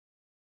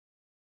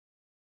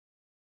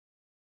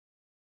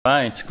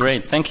Right,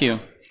 great, thank you.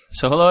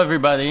 So hello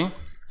everybody,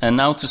 and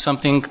now to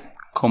something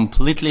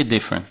completely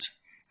different,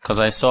 because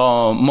I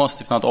saw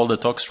most, if not all, the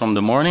talks from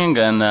the morning,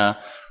 and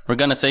we're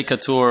going to take a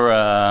tour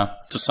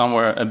to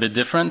somewhere a bit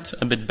different,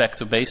 a bit back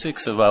to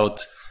basics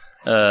about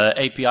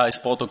APIs,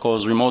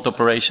 protocols, remote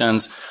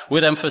operations,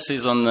 with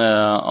emphasis on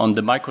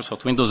the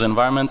Microsoft Windows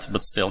environment,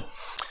 but still.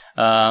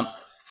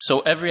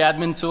 So every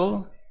admin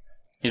tool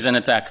is an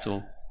attack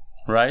tool,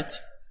 right?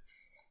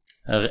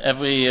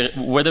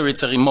 Whether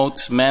it's a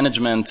remote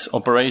management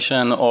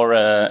operation or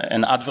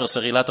an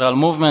adversary lateral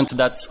movement,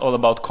 that's all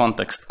about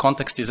context.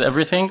 Context is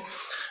everything.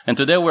 And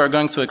today we're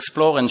going to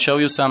explore and show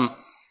you some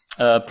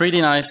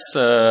pretty nice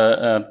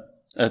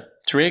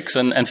tricks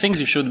and things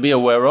you should be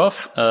aware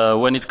of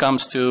when it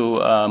comes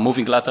to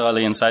moving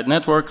laterally inside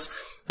networks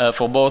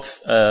for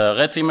both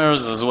red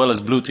teamers as well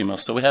as blue teamers.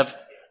 So we have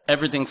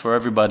everything for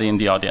everybody in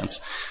the audience.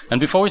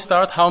 And before we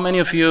start, how many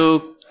of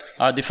you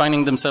are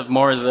defining themselves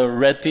more as a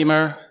red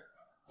teamer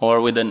or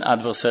with an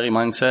adversary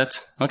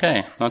mindset?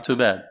 Okay, not too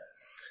bad.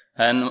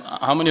 And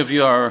how many of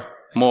you are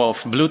more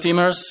of blue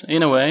teamers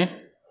in a way?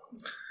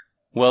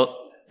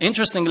 Well,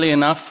 interestingly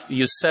enough,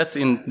 you sat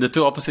in the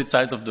two opposite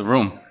sides of the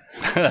room.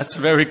 That's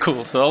very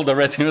cool. So all the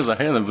red teamers are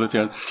here and the blue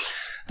teamers.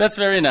 That's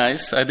very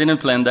nice. I didn't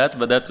plan that,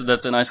 but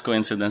that's a nice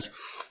coincidence.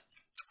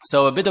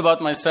 So a bit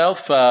about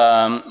myself.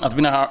 I've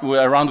been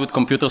around with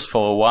computers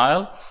for a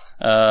while.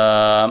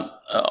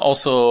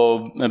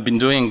 Also been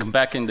doing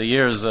back in the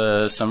years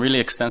some really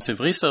extensive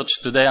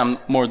research. Today I'm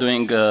more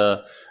doing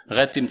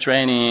red team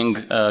training,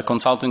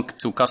 consulting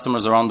to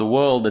customers around the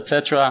world,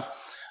 etc.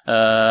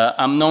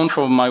 I'm known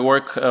for my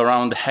work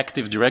around the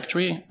Active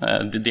Directory,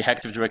 the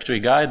Active Directory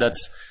guy.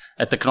 That's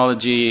a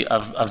technology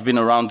I've been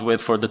around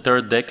with for the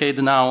third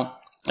decade now,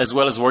 as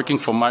well as working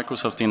for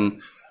Microsoft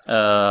in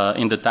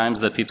the times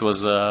that it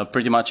was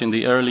pretty much in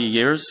the early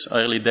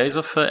days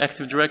of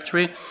Active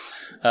Directory.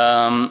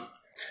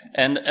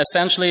 And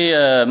essentially,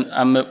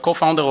 I'm a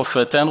co-founder of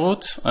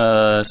Tenroot,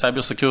 a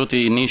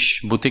cybersecurity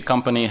niche boutique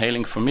company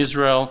hailing from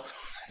Israel.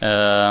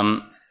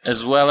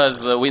 As well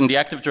as in the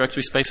Active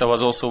Directory space, I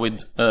was also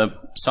with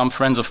some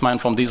friends of mine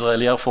from the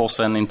Israeli Air Force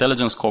and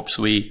Intelligence Corps.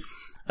 We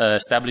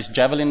established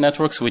Javelin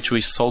Networks, which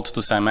we sold to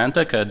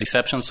Symantec, a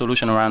deception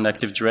solution around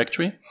Active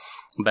Directory,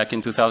 back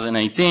in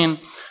 2018.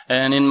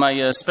 And in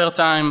my spare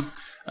time,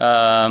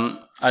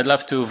 I'd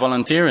love to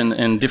volunteer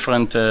in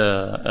different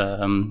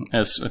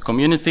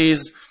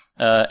communities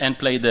and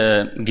play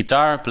the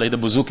guitar, play the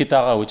bouzouki,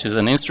 which is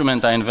an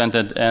instrument I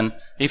invented. And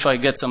if I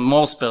get some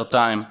more spare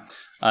time,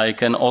 I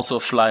can also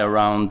fly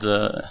around.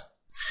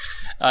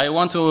 I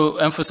want to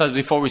emphasize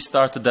before we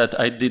start that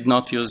I did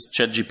not use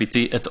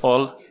ChatGPT at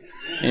all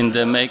in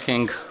the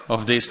making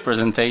of this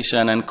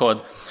presentation and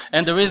code.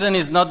 And the reason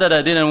is not that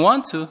I didn't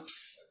want to.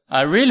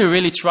 I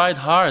really tried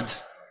hard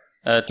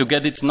to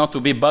get it not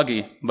to be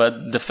buggy.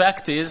 But the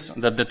fact is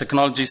that the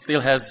technology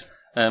still has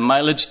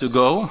mileage to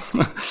go,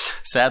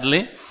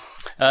 sadly.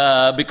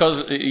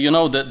 Because, you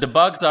know, the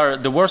bugs are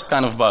the worst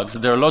kind of bugs.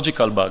 They're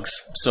logical bugs.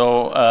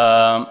 So,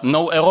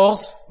 no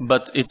errors,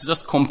 but it's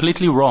just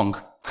completely wrong.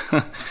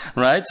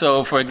 Right?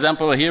 So, for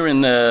example, here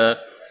in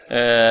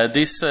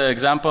this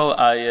example,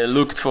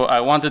 I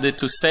wanted it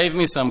to save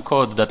me some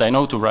code that I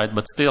know to write,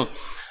 but still,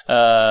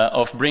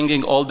 of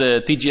bringing all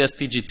the TGS,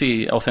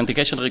 TGT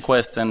authentication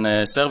requests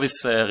and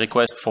service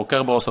requests for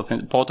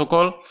Kerberos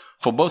protocol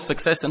for both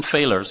success and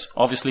failures,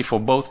 obviously for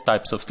both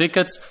types of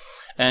tickets.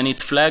 And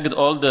it flagged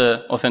all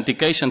the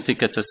authentication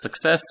tickets as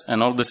success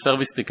and all the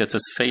service tickets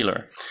as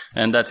failure.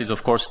 And that is,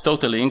 of course,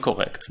 totally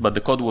incorrect, but the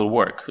code will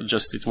work,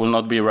 just it will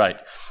not be right.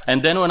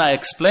 And then when I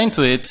explain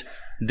to it,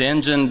 the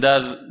engine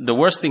does the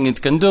worst thing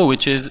it can do,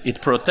 which is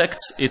it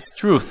protects its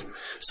truth.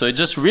 So it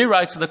just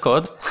rewrites the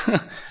code,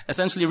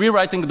 essentially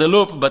rewriting the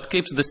loop, but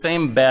keeps the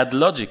same bad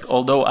logic,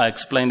 although I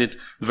explained it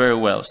very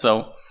well.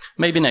 So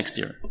maybe next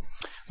year.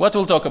 What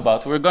we'll talk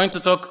about? We're going to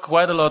talk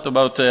quite a lot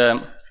about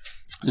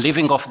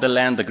living off the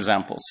land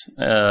examples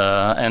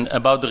and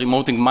about the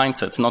remoting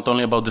mindsets, not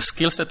only about the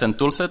skill set and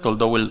tool set,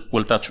 although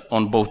we'll touch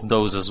on both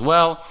those as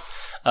well.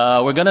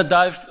 We're going to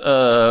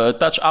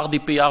touch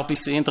RDP,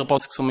 RPC,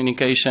 inter-process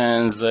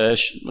communications,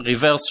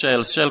 reverse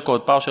shells,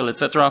 shellcode, PowerShell,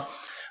 etc.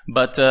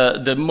 But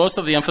most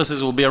of the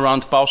emphasis will be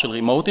around PowerShell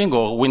remoting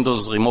or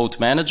Windows remote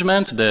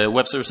management, the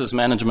web services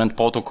management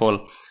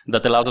protocol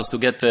that allows us to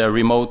get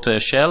remote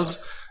shells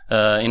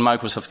in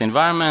Microsoft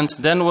environment.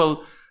 Then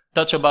we'll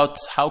touch about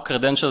how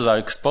credentials are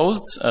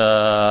exposed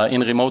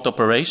in remote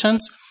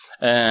operations.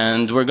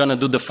 And we're going to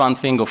do the fun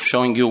thing of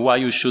showing you why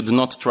you should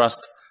not trust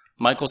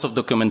Microsoft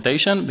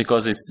documentation,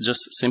 because it's just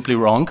simply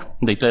wrong.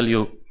 They tell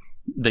you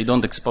they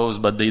don't expose,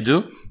 but they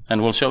do,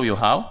 and we'll show you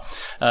how.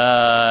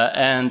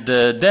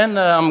 Then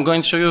I'm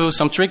going to show you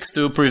some tricks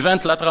to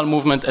prevent lateral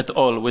movement at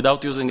all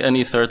without using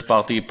any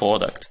third-party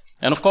product.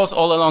 And of course,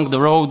 all along the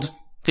road,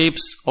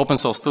 tips, open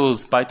source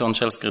tools, Python,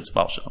 shell scripts,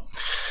 PowerShell.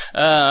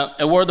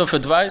 A word of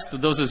advice to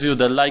those of you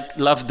that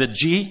love the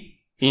G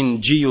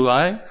in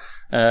GUI.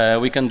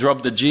 We can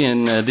drop the G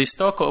in this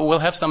talk. We'll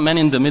have some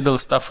man-in-the-middle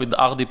stuff with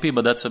RDP,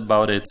 but that's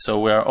about it. So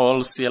we're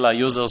all CLI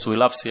users. We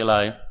love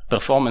CLI.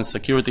 performance,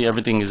 security,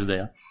 everything is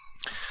there.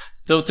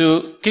 So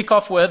to kick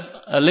off with,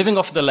 living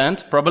off the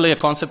land, probably a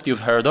concept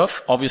you've heard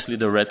of. Obviously,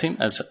 the red team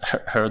has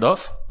heard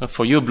of.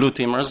 For you blue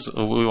teamers,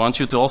 we want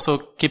you to also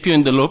keep you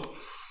in the loop.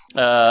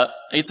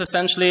 It's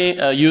essentially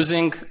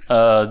using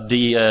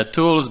the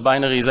tools,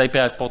 binaries,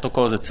 APIs,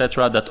 protocols,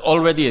 etc., that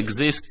already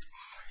exist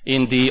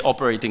in the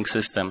operating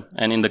system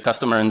and in the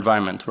customer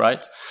environment,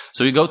 right?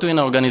 So you go to an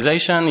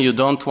organization, you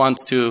don't want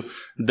to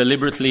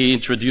deliberately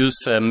introduce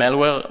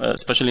malware,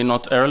 especially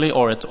not early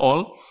or at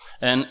all.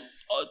 And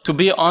to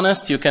be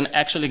honest, you can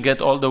actually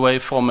get all the way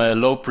from a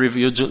low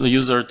preview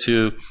user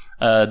to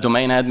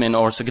domain admin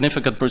or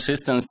significant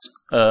persistence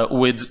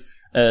with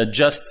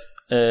just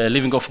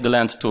living off the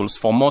land tools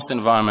for most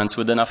environments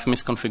with enough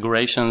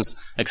misconfigurations,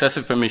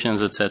 excessive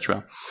permissions,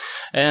 etc.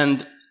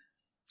 And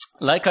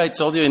like I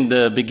told you in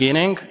the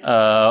beginning,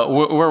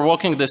 we're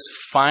walking this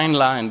fine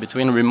line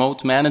between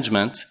remote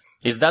management.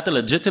 Is that a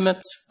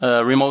legitimate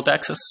remote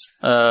access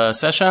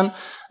session?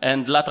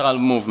 And lateral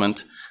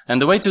movement.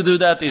 And the way to do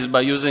that is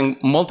by using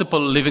multiple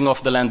living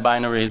off the land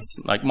binaries,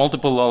 like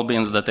multiple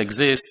logins that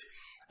exist.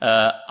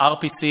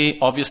 RPC,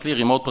 obviously,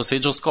 remote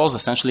procedures calls,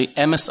 essentially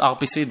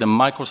MSRPC, the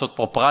Microsoft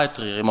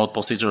proprietary remote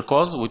procedure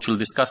calls, which we'll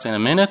discuss in a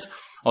minute.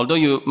 Although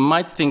you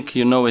might think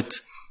you know it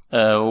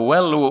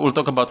well, we'll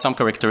talk about some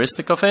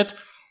characteristic of it.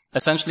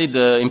 Essentially,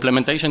 the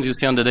implementations you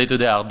see on the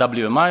day-to-day are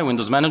WMI,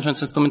 Windows Management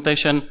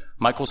Instrumentation,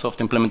 Microsoft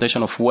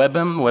implementation of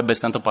WebM,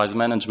 Web-Based Enterprise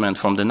Management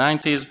from the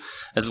 90s,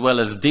 as well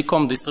as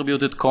DCOM,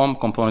 Distributed COM,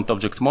 Component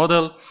Object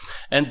Model,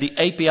 and the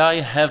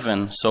API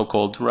heaven,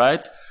 so-called,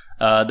 right,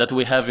 that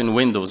we have in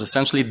Windows.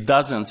 Essentially,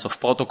 dozens of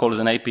protocols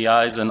and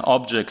APIs and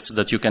objects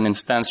that you can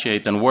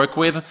instantiate and work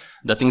with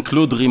that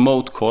include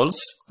remote calls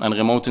and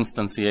remote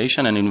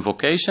instantiation and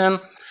invocation.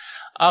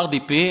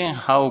 RDP,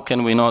 how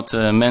can we not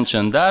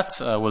mention that?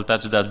 We'll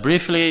touch that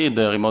briefly,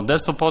 the remote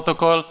desktop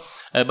protocol.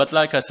 But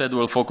like I said,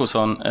 we'll focus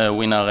on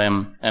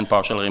WinRM and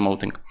PowerShell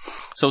remoting.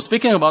 So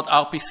speaking about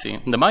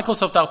RPC, the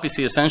Microsoft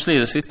RPC essentially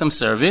is a system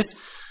service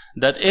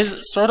that is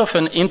sort of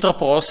an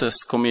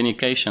inter-process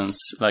communications,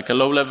 like a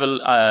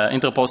low-level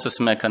inter-process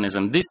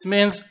mechanism. This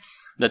means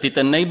that it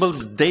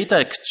enables data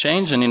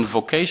exchange and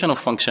invocation of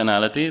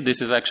functionality.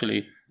 This is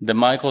actually the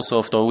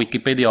Microsoft or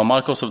Wikipedia or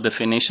Microsoft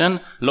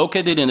definition,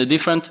 located in a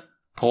different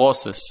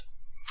process.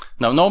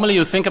 Now, normally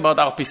you think about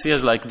RPC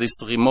as like this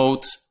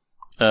remote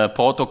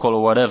protocol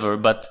or whatever,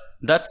 but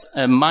that's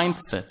a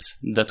mindset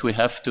that we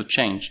have to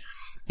change.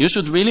 You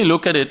should really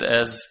look at it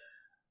as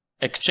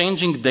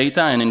exchanging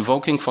data and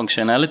invoking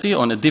functionality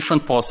on a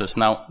different process.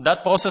 Now,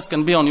 that process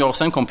can be on your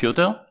same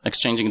computer,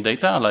 exchanging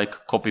data,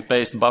 like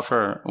copy-paste,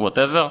 buffer,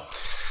 whatever.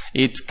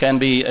 It can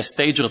be a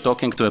stager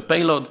talking to a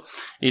payload.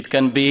 It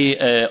can be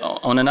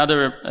on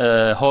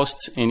another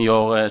host in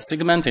your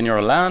segment, in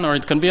your LAN, or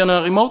it can be on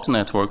a remote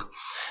network.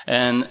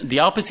 And the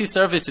RPC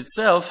service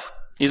itself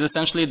is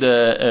essentially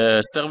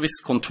the service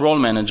control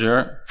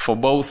manager for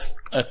both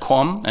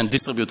COM and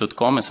distributed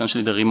COM,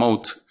 essentially the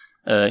remote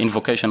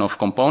invocation of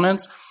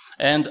components,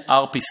 and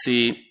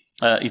RPC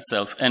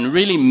itself. And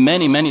really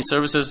many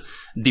services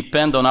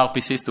depend on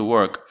RPCs to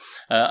work.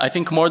 I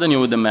think more than you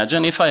would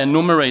imagine. If I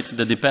enumerate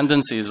the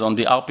dependencies on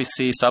the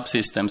RPC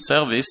subsystem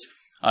service,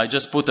 I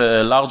just put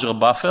a larger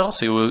buffer,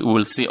 so you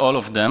will see all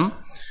of them.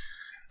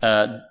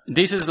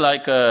 This is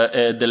like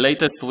the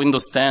latest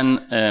Windows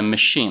 10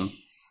 machine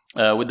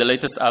with the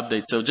latest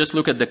update. So just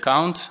look at the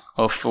count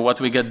of what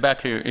we get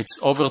back here. It's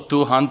over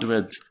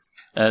 200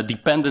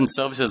 dependent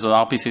services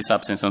on RPC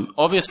subsystem.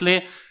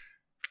 Obviously,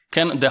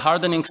 the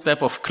hardening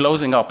step of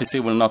closing RPC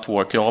will not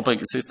work. Your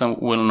operating system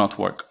will not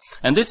work.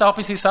 And this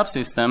RPC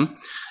subsystem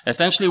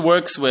essentially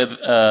works with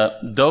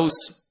those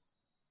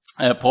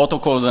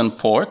protocols and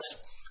ports.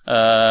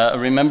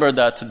 Remember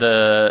that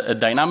the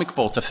dynamic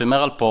ports,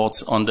 ephemeral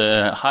ports on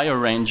the higher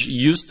range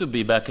used to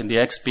be back in the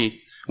XP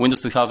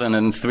Windows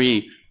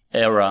 2003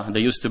 era.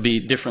 They used to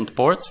be different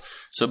ports.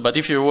 So, but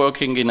if you're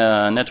working in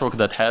a network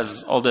that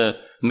has all the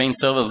main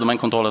servers, domain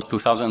controllers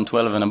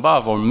 2012 and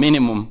above, or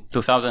minimum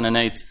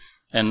 2008,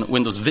 and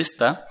Windows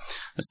Vista,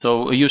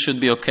 so you should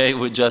be okay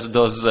with just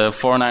those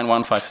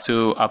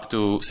 49152 up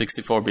to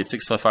 64-bit,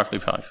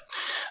 6555.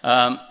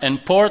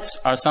 And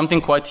ports are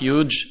something quite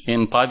huge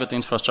in private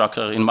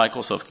infrastructure in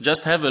Microsoft.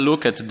 Just have a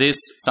look at this,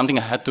 something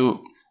I had to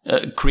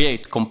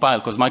compile,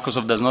 because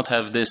Microsoft does not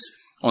have this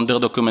on their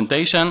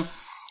documentation.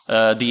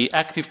 The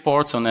active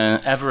ports on an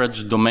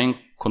average domain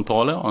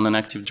controller, on an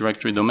Active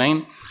Directory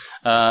domain.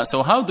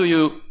 So how do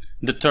you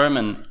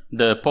determine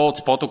the ports,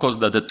 protocols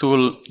that the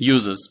tool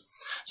uses?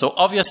 So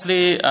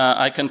obviously,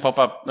 I can pop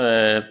up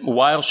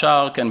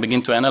Wireshark and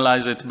begin to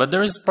analyze it, but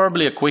there is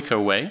probably a quicker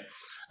way.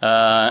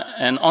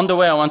 And on the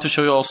way, I want to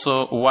show you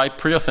also why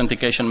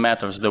pre-authentication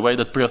matters, the way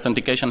that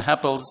pre-authentication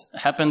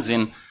happens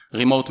in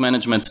remote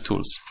management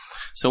tools.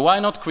 So why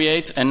not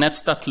create a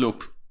netstat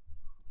loop?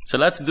 So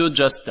let's do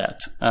just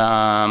that.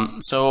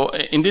 So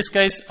in this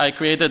case, I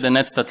created a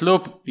netstat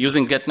loop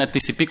using getNet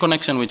TCP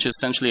connection, which is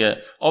essentially an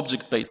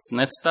object-based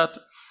netstat.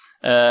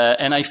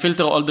 and I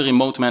filter all the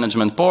remote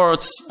management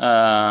ports,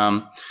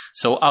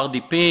 so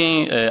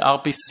RDP,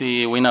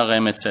 RPC,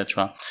 WinRM,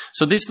 etc.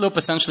 So this loop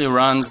essentially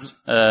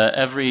runs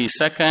every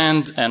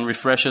second and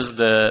refreshes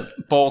the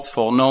ports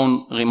for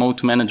known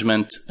remote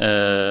management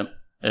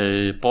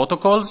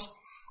protocols,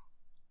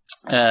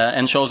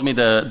 and shows me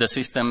the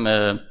system,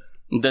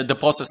 the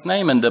process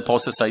name and the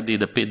process ID,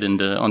 the PID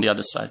on the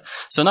other side.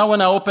 So now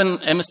when I open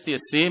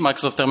MSTSC,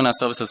 Microsoft Terminal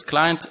Services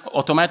Client,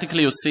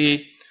 automatically you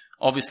see,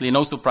 obviously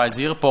no surprise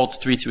here, port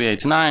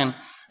 3389,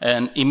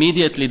 and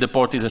immediately the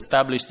port is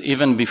established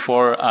even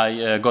before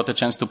I got a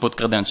chance to put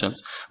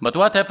credentials. But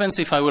what happens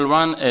if I will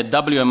run a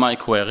WMI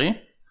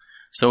query?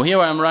 So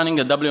here I'm running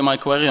a WMI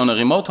query on a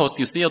remote host.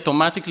 You see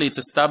automatically it's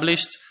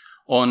established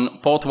on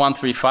port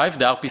 135,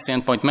 the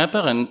RPC endpoint mapper,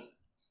 and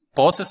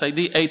process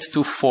ID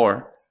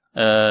 824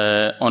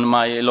 on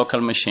my local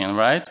machine,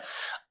 right?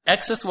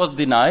 Access was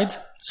denied,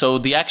 so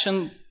the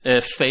action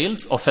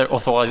failed,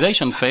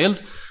 authorization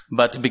failed,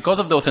 but because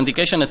of the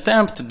authentication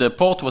attempt, the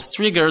port was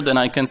triggered, and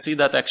I can see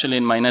that actually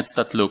in my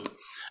netstat loop.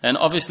 And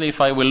obviously, if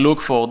I will look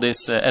for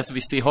this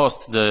SVC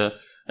host, the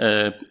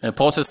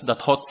process that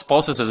hosts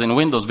processes in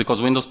Windows,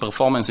 because Windows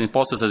performance in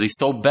processes is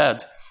so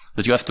bad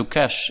that you have to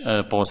cache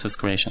process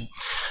creation.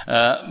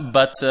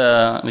 But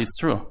it's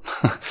true.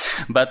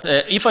 But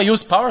if I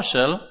use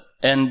PowerShell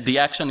and the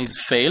action is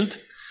failed,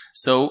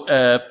 so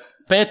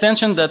pay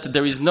attention that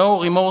there is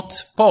no remote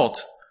port.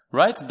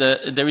 Right?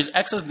 There is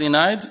access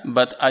denied,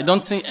 but I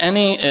don't see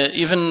any,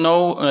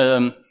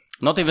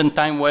 not even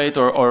time wait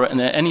or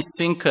any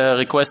sync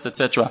request,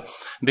 etc.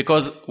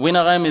 Because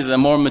WinRM is a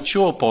more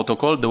mature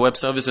protocol, the Web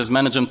Services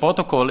Management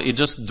Protocol. It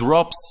just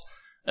drops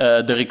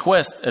the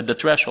request at the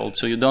threshold.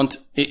 So you don't,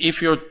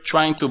 if you're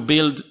trying to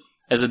build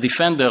as a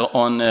defender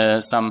on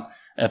some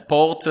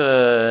port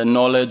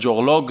knowledge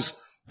or logs,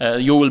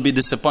 you will be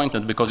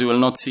disappointed because you will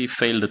not see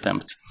failed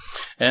attempts.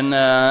 And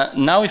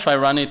now if I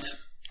run it,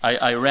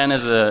 I ran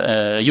as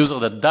a user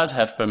that does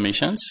have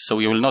permissions, so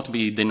you will not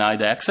be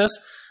denied access.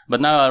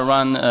 But now I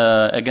run,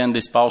 again,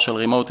 this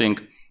PowerShell remoting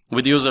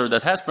with user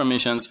that has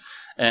permissions.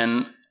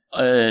 And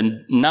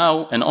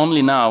now, and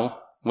only now,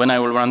 when I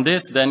will run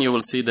this, then you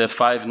will see the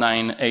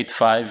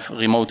 5985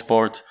 remote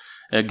port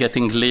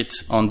getting lit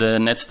on the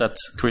netstat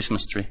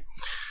Christmas tree.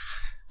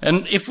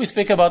 And if we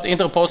speak about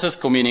inter-process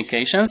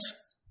communications,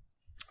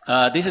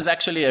 this is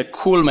actually a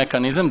cool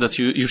mechanism that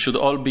you should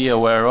all be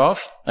aware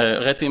of.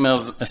 Red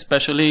teamers,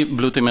 especially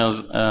blue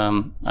teamers,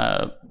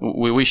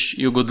 we wish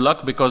you good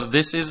luck, because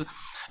this is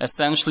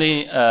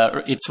essentially,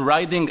 it's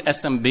riding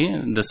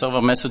SMB, the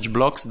server message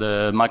blocks,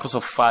 the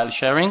Microsoft file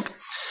sharing,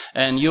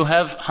 and you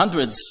have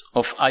hundreds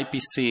of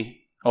IPC,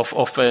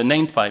 of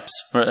named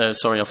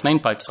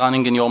pipes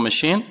running in your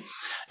machine.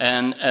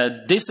 And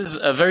this is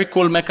a very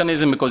cool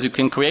mechanism because you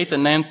can create a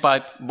named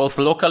pipe, both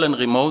local and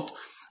remote.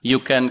 You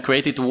can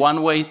create it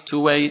one-way,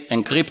 two-way,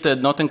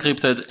 encrypted, not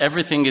encrypted.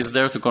 Everything is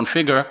there to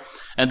configure.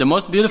 And the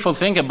most beautiful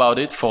thing about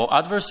it for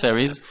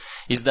adversaries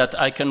is that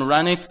I can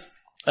run it,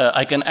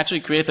 I can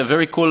actually create a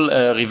very cool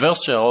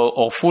reverse shell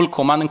or full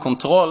command and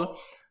control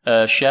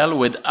shell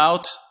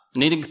without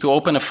needing to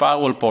open a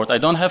firewall port. I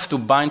don't have to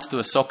bind to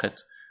a socket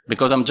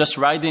because I'm just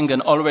riding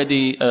an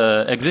already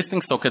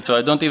existing socket, so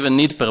I don't even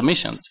need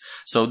permissions.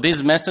 So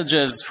these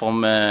messages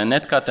from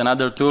Netcat and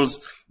other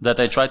tools that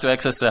I try to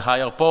access a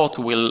higher port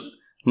will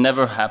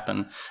never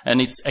happen. And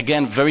it's,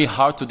 again, very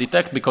hard to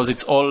detect because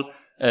it's all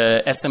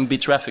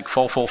SMB traffic,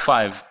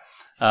 445.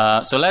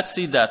 So let's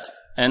see that.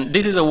 And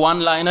this is a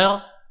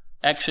one-liner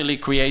actually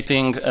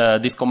creating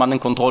this command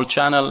and control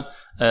channel,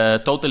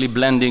 totally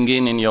blending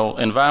in your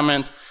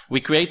environment.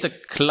 We create a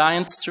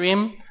client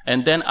stream,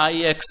 and then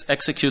IEX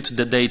executes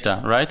the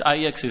data, right?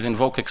 IEX is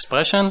invoke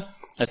expression.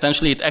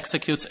 Essentially, it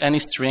executes any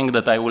string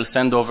that I will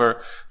send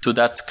over to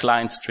that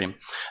client stream.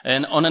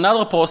 And on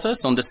another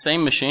process, on the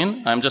same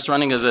machine, I'm just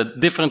running as a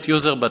different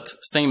user, but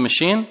same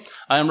machine.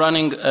 I'm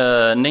running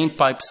named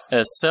pipes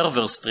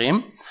server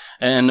stream.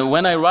 And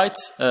when I write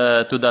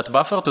to that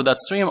buffer, to that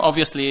stream,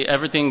 obviously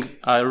everything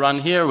I run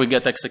here will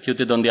get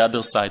executed on the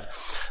other side.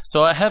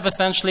 So I have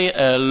essentially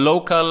a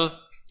local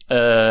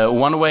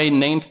one-way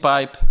named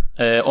pipe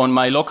on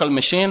my local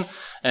machine.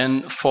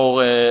 And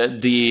for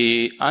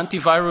the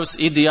antivirus,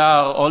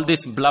 EDR, all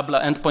these blah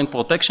blah endpoint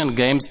protection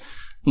games,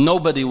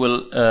 nobody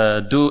will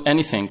do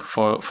anything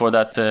for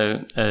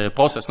that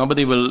process.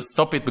 Nobody will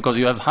stop it because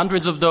you have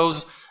hundreds of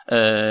those.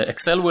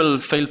 Excel will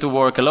fail to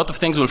work. A lot of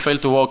things will fail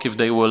to work if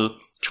they will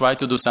try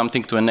to do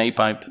something to an A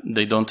pipe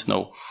they don't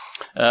know.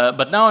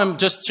 But now I'm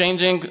just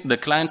changing the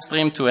client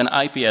stream to an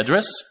IP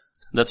address.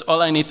 That's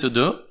all I need to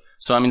do.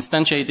 So I'm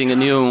instantiating a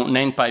new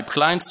named pipe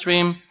client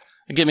stream,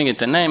 giving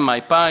it a name, my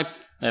pipe.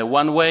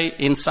 One way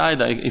inside,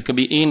 it could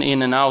be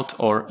in and out,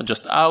 or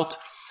just out.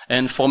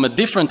 And from a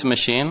different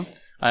machine,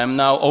 I am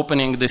now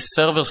opening this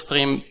server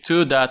stream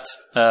to that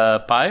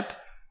pipe.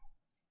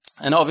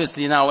 And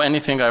obviously now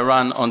anything I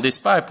run on this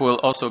pipe will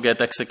also get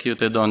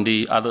executed on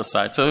the other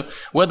side. So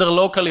whether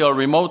locally or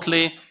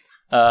remotely,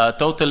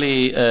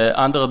 totally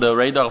under the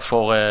radar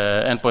for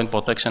endpoint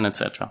protection,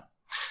 etc.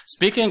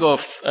 Speaking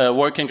of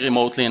working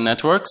remotely in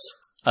networks,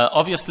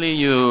 Obviously,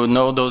 you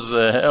know those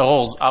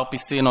errors,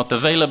 RPC not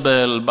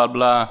available, blah,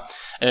 blah,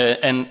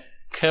 and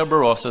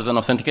Kerberos as an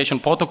authentication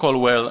protocol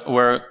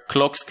where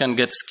clocks can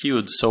get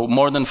skewed. So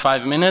more than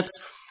 5 minutes,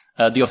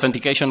 the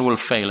authentication will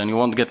fail and you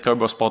won't get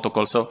Kerberos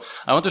protocol. So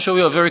I want to show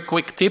you a very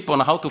quick tip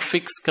on how to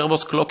fix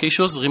Kerberos clock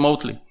issues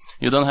remotely.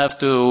 You don't have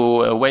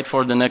to wait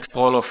for the next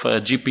roll of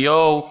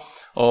GPO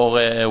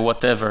or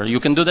whatever. You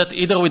can do that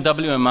either with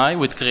WMI,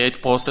 with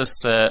create process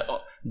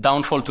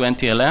downfall to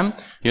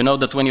NTLM. You know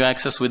that when you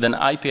access with an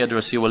IP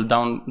address, you will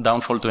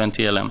downfall to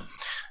NTLM.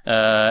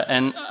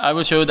 And I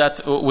will show you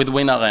that with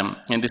WinRM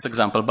in this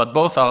example, but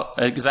both are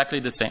exactly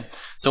the same.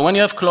 So when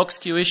you have clock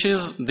skew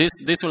issues,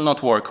 this will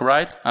not work,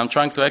 right? I'm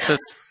trying to access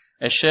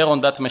a share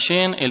on that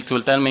machine. It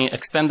will tell me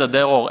extended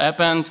error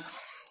happened.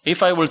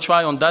 If I will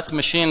try on that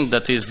machine,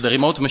 that is the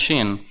remote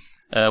machine,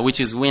 which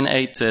is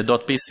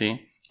win8.pc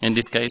in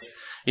this case,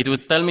 it will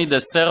tell me the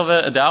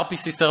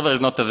RPC server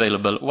is not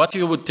available. What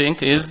you would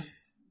think is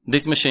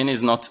this machine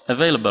is not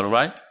available,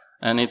 right?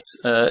 And it's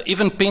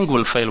even ping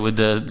will fail with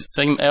the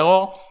same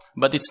error,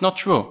 but it's not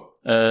true.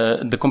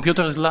 The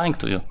computer is lying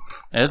to you,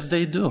 as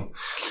they do.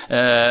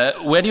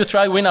 When you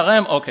try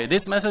WinRM, okay,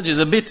 this message is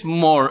a bit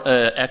more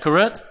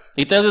accurate.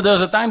 It tells you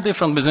there's a time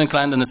difference between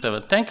client and the server.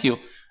 Thank you.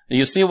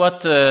 You see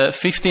what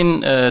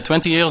 15,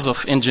 20 years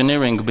of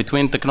engineering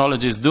between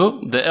technologies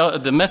do?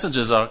 The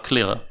messages are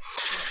clearer.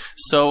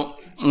 So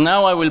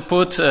now I will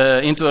put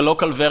into a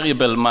local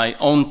variable my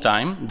own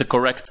time, the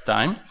correct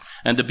time.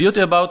 And the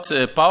beauty about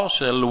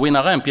PowerShell,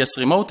 WinRM, PS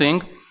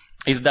remoting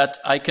is that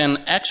I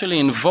can actually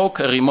invoke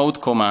a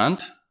remote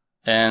command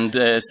and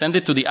send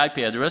it to the IP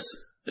address,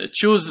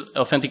 choose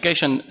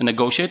authentication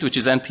negotiate, which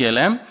is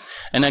NTLM,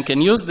 and I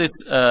can use this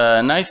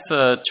nice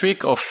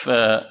trick of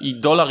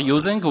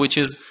 $using, which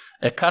is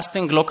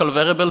casting local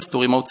variables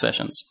to remote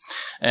sessions.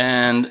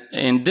 And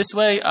in this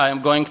way,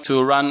 I'm going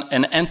to run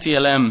an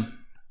NTLM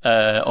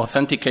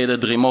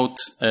authenticated remote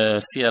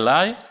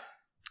CLI,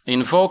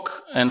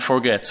 invoke and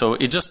forget. So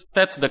it just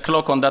set the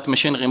clock on that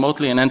machine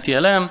remotely in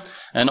NTLM,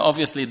 and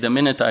obviously the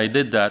minute I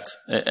did that,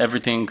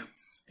 everything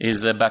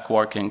is back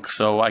working.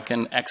 So I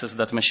can access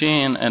that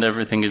machine and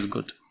everything is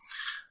good.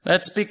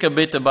 Let's speak a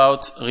bit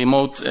about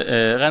remote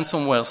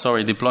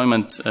ransomware,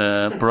 deployment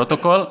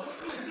protocol.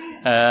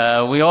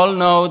 We all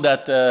know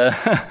that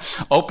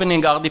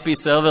opening RDP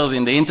servers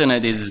in the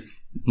internet is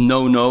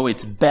no,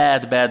 it's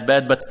bad,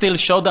 but still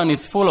Showdown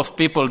is full of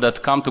people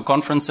that come to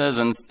conferences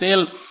and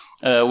still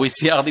we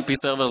see RDP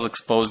servers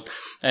exposed.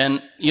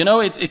 And you know,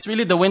 it's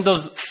really the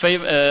Windows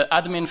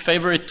admin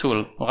favorite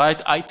tool,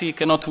 right? IT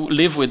cannot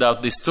live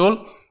without this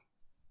tool.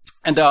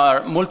 And there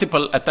are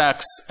multiple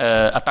attack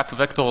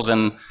vectors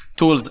and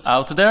tools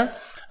out there.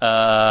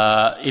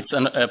 It's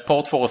a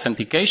port for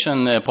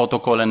authentication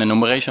protocol and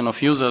enumeration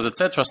of users,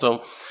 etc.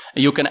 So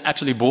you can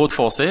actually brute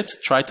force it,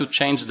 try to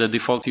change the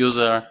default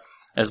user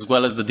as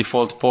well as the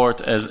default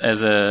port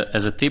as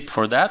a tip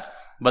for that.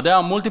 But there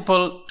are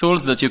multiple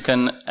tools that you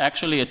can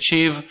actually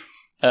achieve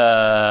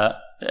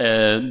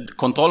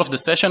control of the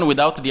session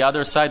without the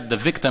other side, the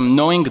victim,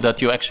 knowing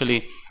that you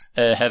actually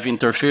have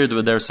interfered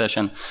with their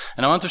session.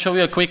 And I want to show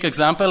you a quick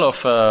example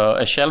of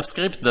a shell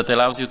script that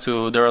allows you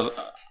to, there are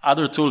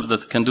other tools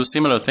that can do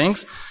similar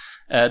things,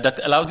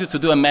 that allows you to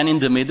do a man in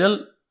the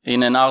middle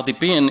in an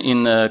RDP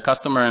in a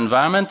customer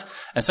environment.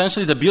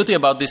 Essentially, the beauty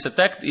about this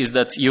attack is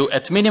that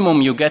at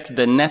minimum, you get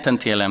the net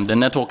NTLM, the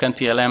network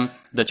NTLM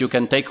that you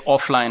can take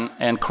offline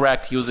and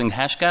crack using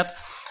Hashcat.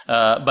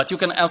 But you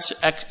can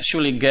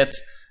actually get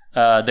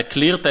the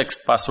clear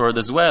text password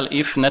as well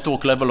if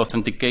network level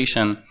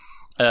authentication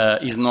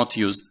is not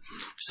used.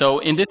 So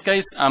in this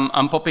case,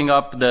 I'm popping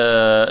up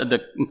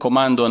the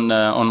command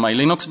on my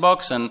Linux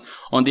box, and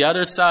on the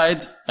other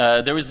side,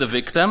 there is the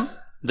victim.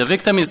 The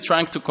victim is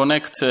trying to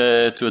connect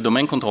to a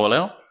domain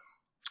controller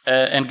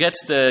and get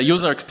the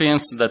user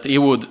experience that he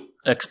would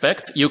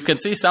expect. You can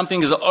see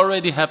something is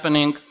already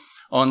happening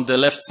on the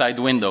left side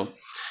window.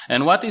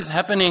 And what is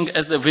happening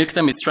as the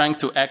victim is trying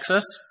to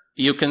access,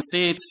 you can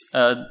see it's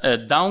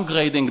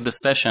downgrading the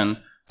session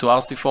to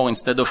RC4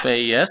 instead of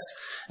AES.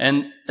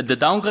 And the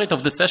downgrade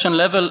of the session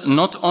level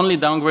not only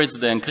downgrades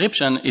the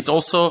encryption, it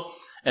also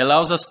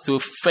allows us to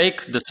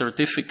fake the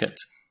certificate.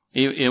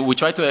 We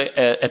try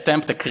to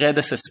attempt a CRED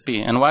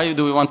SSP. And why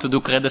do we want to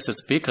do CRED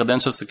SSP,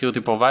 Credential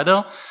Security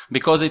Provider?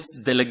 Because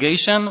it's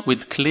delegation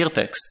with clear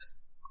text.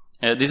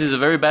 This is a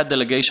very bad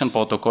delegation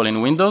protocol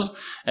in Windows.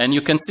 And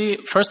you can see,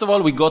 first of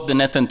all, we got the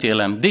net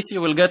NTLM. This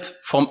you will get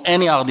from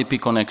any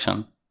RDP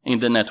connection in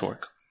the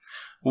network,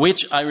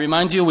 which I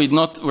remind you, we're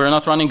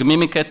not running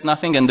Mimikatz,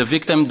 nothing, and the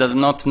victim does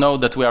not know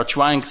that we are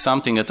trying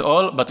something at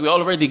all, but we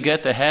already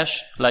get a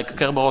hash like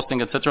Kerber hosting,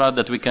 etc.,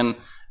 that we can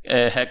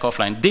hack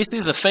offline. This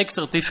is a fake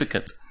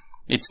certificate.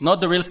 It's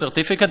not the real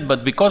certificate,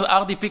 but because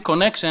RDP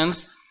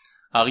connections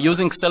are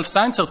using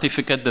self-signed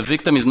certificate, the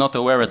victim is not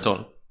aware at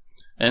all.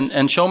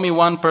 And show me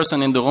one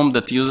person in the room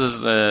that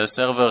uses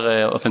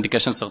server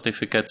authentication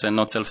certificates and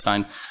not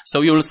self-signed.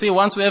 So you will see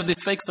once we have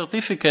this fake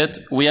certificate,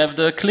 we have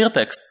the clear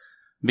text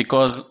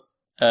because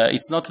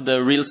it's not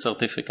the real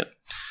certificate.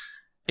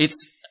 It's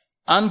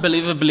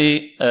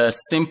unbelievably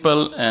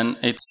simple, and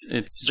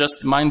it's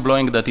just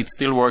mind-blowing that it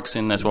still works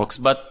in networks.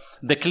 But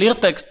the clear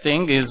text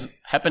thing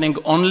is happening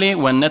only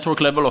when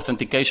network level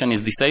authentication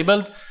is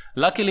disabled.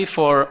 Luckily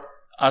for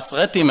us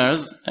red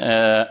teamers,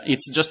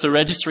 it's just a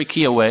registry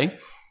key away.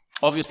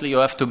 Obviously, you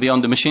have to be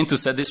on the machine to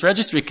set this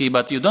registry key,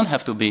 but you don't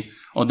have to be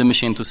on the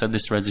machine to set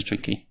this registry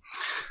key,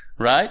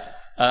 right?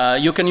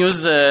 You can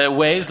use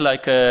ways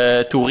like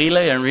to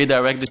relay and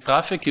redirect this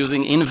traffic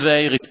using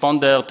Inve,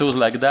 Responder, tools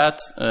like that.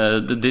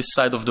 This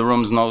side of the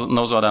room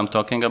knows what I'm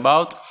talking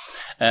about.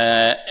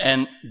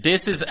 And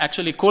this is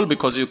actually cool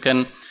because you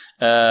can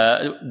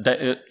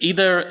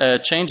either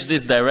change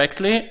this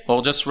directly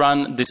or just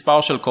run this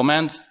PowerShell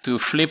command to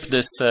flip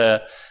this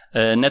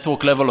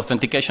network level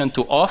authentication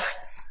to off.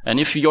 And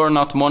if you're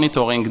not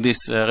monitoring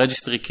this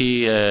registry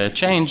key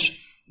change,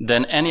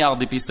 then any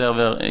RDP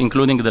server,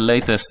 including the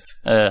latest,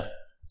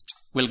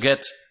 will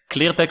get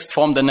clear text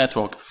from the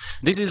network.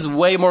 This is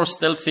way more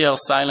stealthier,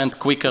 silent,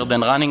 quicker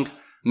than running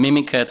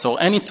Mimikatz or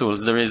any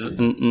tools. There is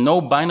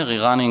no binary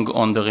running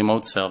on the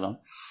remote server.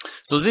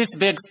 So this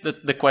begs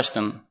the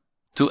question,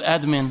 to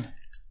admin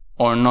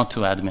or not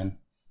to admin?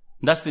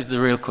 That is the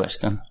real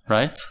question,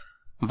 right?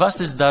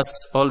 Was ist das,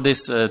 all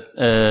these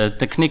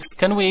techniques?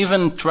 Can we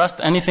even trust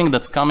anything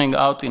that's coming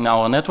out in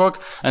our network?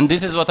 And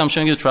this is what I'm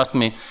showing you, trust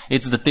me,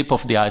 it's the tip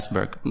of the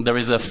iceberg. There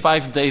is a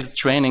 5 days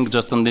training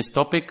just on this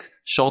topic,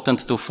 shortened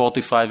to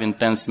 45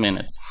 intense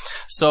minutes.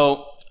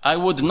 So I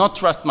would not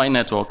trust my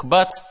network,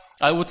 but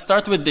I would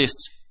start with this.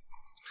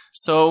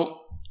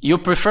 So you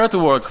prefer to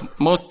work,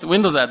 most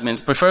Windows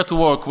admins prefer to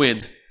work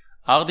with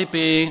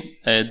RDP,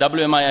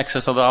 WMI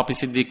access over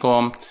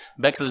RPC-DCOM,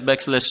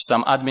 /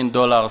 some admin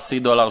 $,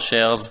 $C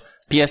shares,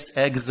 PS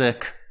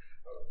exec,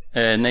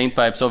 name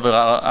pipes over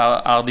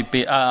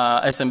RDP,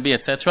 SMB,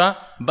 etc.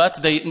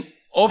 But they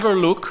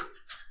overlook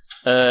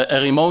a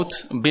remote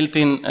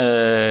built-in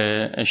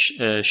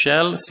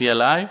shell,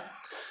 CLI.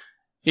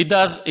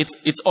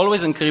 It's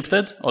always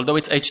encrypted, although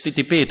it's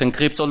HTTP. It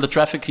encrypts all the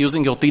traffic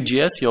using your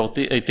TGS, your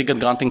ticket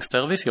granting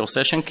service, your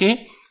session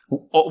key.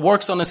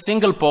 Works on a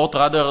single port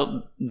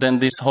rather than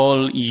this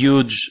whole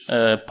huge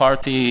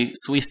party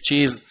Swiss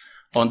cheese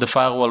on the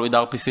firewall with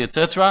RPC,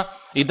 etc.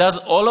 It does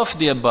all of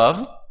the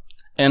above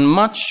and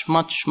much,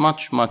 much,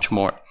 much, much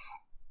more.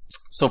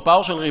 So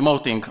PowerShell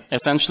remoting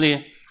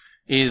essentially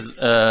is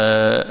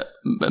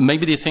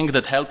maybe the thing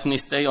that helped me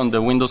stay on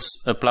the Windows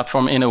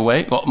platform in a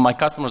way. Well, my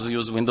customers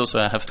use Windows, so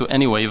I have to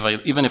anyway,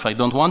 even if I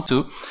don't want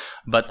to.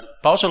 But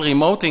PowerShell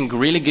remoting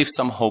really gives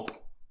some hope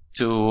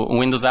to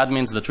Windows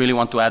admins that really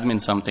want to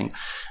admin something,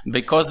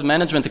 because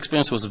management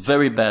experience was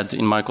very bad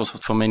in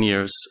Microsoft for many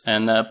years.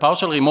 And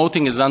PowerShell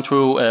remoting is done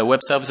through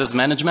web services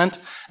management.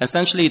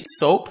 Essentially, it's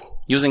SOAP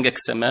using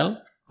XML,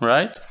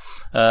 right?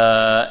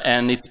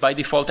 And it's by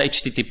default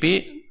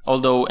HTTP,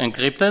 although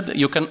encrypted.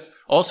 You can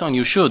also, and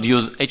you should,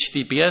 use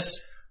HTTPS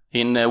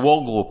in a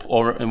workgroup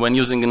or when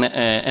using an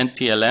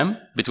NTLM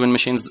between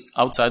machines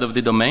outside of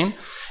the domain.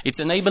 It's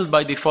enabled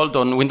by default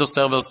on Windows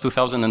servers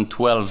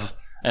 2012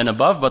 and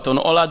above, but on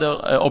all other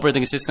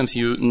operating systems,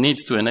 you need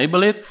to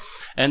enable it.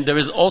 And there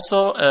is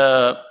also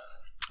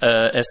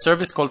a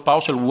service called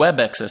PowerShell Web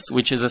Access,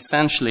 which is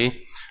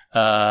essentially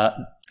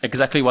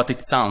exactly what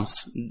it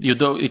sounds.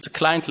 It's a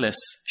clientless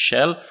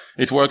shell.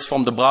 It works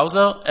from the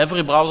browser.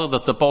 Every browser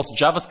that supports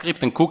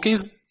JavaScript and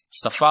cookies,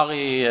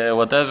 Safari,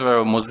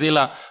 whatever,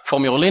 Mozilla,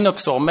 from your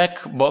Linux or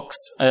Mac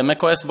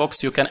OS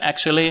box, you can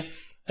actually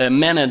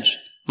manage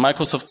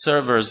Microsoft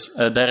servers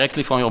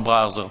directly from your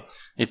browser.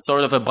 It's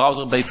sort of a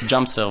browser-based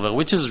jump server,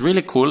 which is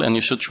really cool, and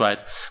you should try it.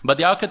 But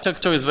the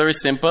architecture is very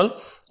simple.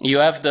 You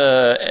have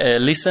the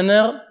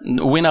listener.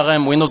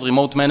 WinRM, Windows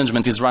Remote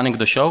Management, is running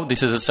the show.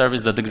 This is a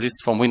service that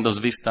exists from Windows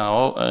Vista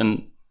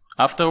and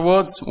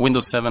afterwards,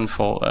 Windows 7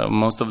 for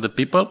most of the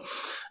people.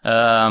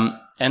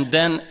 And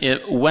then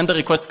when the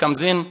request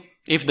comes in,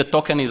 if the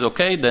token is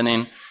okay,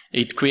 then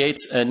it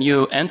creates a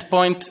new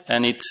endpoint,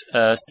 and it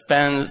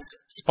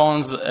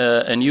spawns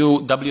a new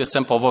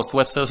WSM Provost,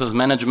 Web Services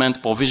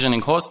Management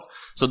Provisioning Host.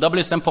 So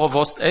WSM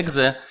Provost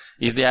exe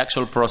is the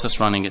actual process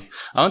running it.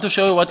 I want to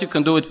show you what you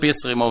can do with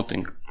PS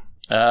remoting.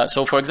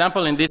 So for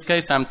example, in this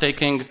case, I'm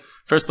taking,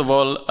 first of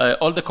all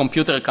the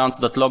computer accounts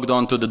that logged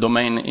on to the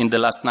domain in the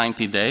last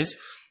 90 days.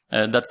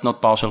 That's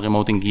not PowerShell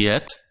remoting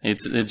yet.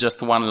 It's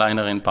just one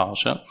liner in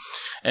PowerShell.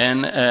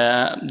 And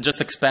just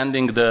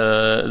expanding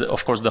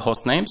of course, the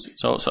host names.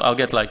 So I'll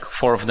get like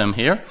 4 of them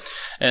here.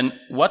 And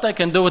what I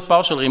can do with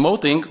PowerShell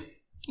remoting,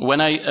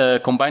 when I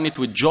combine it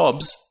with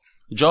jobs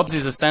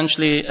is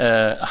essentially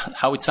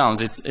how it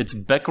sounds. It's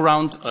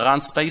background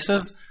run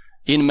spaces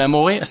in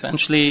memory,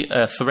 essentially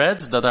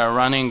threads that are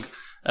running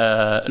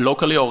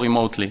locally or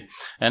remotely.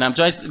 And I'm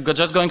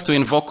just going to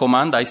invoke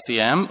command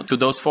ICM to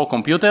those 4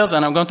 computers,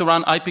 and I'm going to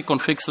run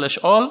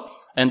ipconfig/all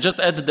and just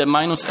add the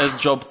 -s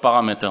job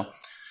parameter.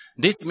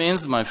 This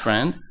means, my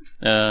friends,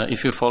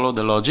 if you follow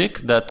the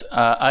logic, that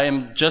I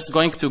am just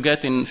going to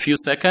get in a few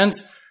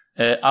seconds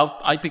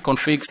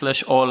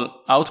ipconfig/all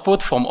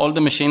output from all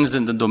the machines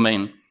in the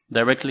domain.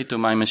 directly to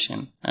my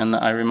machine. And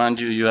I remind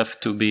you, you have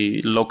to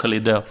be locally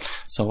there.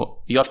 So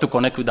you have to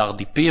connect with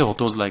RDP or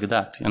tools like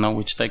that,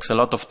 which takes a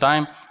lot of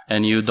time,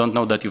 and you don't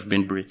know that you've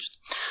been breached.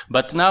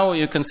 But now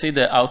you can see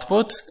the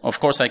output. Of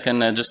course, I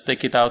can just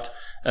take it out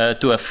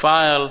to a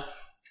file.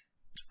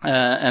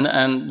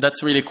 And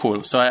that's really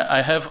cool. So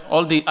I have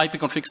all the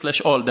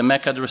ipconfig/all, the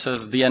MAC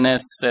addresses,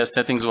 DNS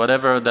settings,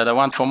 whatever that I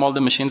want from all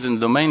the machines in the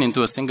domain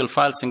into a single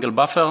file, single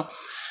buffer.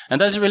 And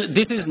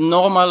this is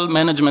normal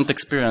management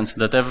experience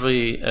that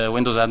every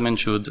Windows admin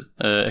should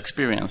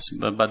experience,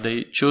 but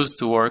they choose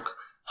to work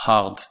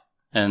hard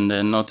and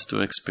not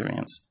to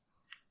experience.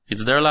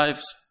 It's their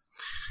lives.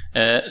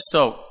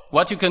 So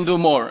what you can do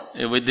more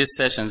with these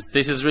sessions,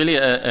 this is really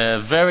a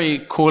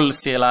very cool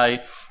CLI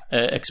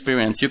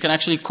experience. You can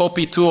actually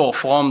copy to or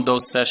from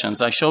those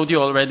sessions. I showed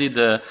you already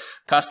the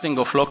casting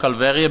of local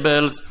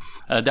variables.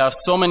 There are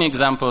so many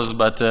examples,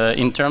 but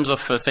in terms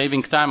of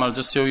saving time, I'll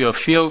just show you a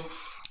few.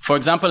 For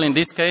example, in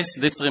this case,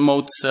 this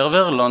remote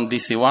server, LON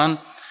DC1,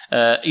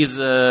 is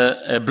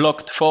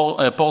blocked for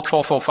port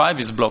 445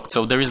 is blocked,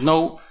 so there is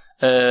no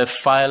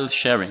file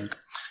sharing.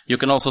 You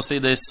can also see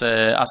this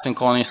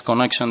asynchronous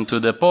connection to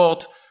the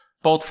port.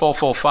 Port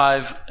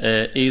 445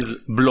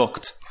 is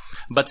blocked,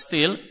 but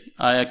still,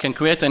 I can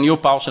create a new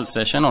PowerShell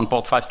session on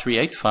port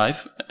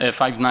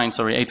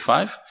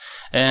 5985,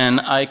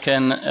 and I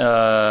can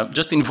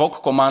just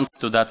invoke commands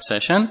to that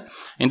session.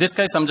 In this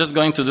case, I'm just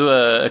going to do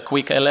a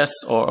quick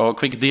ls or a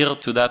quick dir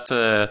to that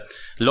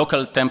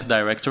local temp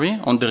directory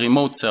on the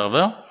remote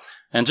server,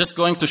 and just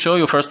going to show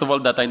you, first of all,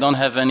 that I don't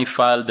have any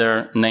file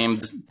there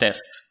named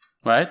test,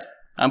 right?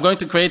 I'm going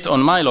to create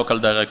on my local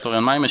directory,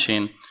 on my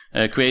machine,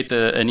 create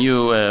a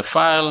new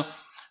file,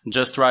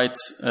 just write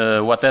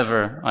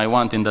whatever I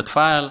want in that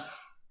file,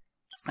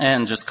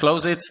 and just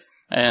close it.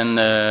 And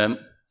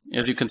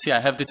as you can see, I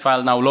have this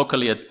file now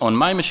locally on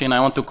my machine. I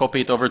want to copy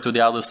it over to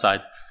the other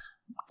side.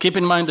 Keep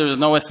in mind there is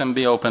no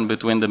SMB open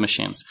between the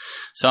machines.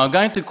 So I'm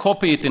going to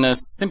copy it in a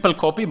simple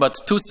copy, but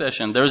 2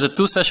 session. There is a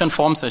 2 session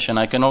from session.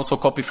 I can also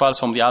copy files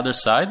from the other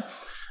side.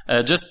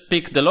 Just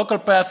pick the local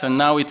path, and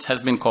now it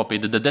has been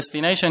copied. The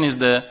destination is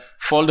the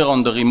folder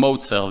on the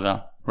remote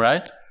server,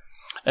 right?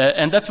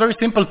 And that's very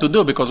simple to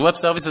do, because web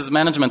services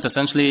management,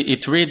 essentially,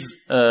 it reads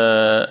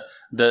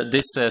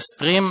this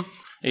stream.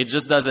 It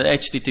just does a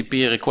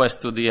HTTP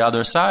request to the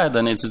other side,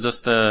 and it's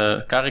just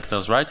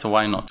characters, right? So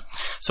why not?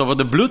 So for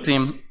the blue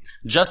team,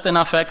 just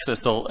enough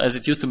access, or as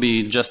it used to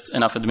be, just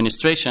enough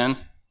administration,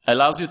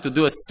 allows you to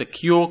do a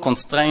secure,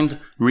 constrained,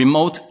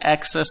 remote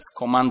access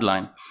command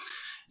line.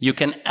 You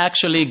can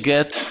actually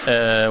get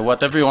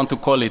whatever you want to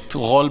call it,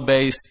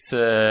 role-based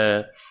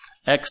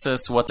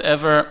access,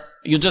 whatever.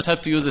 You just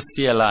have to use a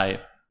CLI.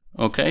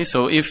 Okay,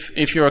 so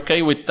if you're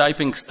okay with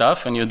typing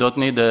stuff and you don't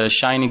need a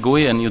shiny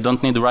GUI and you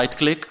don't need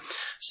right-click,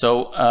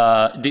 so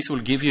this will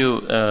give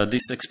you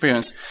this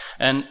experience.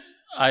 And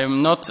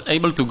I'm not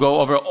able to go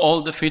over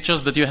all the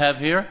features that you have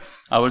here.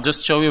 I will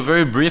just show you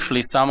very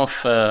briefly some of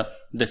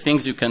the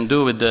things you can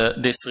do with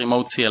this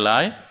remote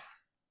CLI.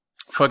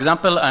 For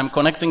example, I'm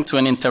connecting to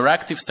an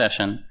interactive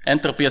session.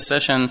 Enter PS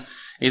session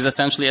is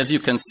essentially, as you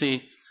can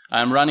see,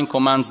 I'm running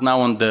commands now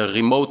on the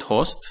remote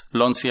host.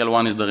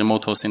 LONCL1 is the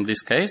remote host in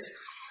this case.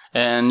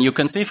 And you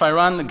can see if I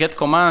run get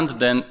command,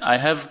 then I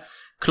have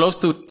close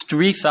to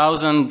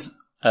 3,000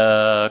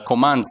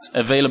 commands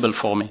available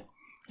for me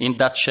in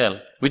that shell,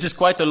 which is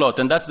quite a lot.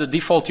 And that's the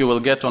default you will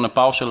get on a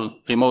PowerShell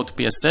remote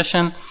PS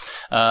session.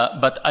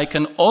 But I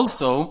can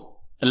also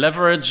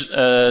leverage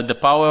the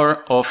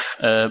power of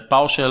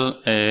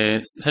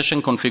PowerShell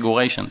session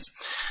configurations.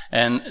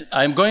 And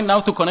I'm going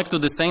now to connect to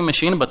the same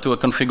machine, but to a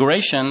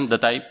configuration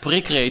that I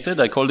pre-created.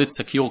 I called it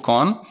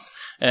Secure-Con.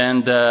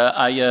 And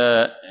I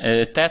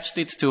attached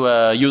it to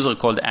a user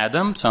called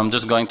Adam. So I'm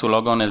just going to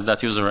log on as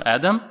that user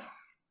Adam.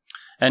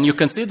 And you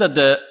can see that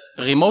the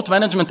remote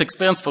management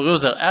experience for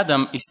user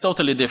Adam is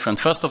totally different.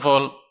 First of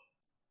all,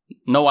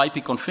 no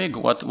ipconfig,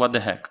 what the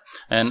heck?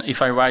 And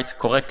if I write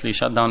correctly,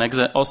 shutdown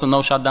exit, also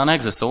no shutdown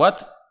exit. So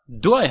what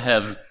do I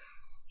have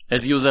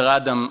as user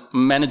Adam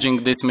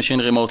managing this machine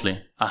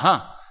remotely?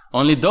 Aha,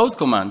 only those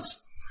commands.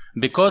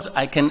 Because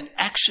I can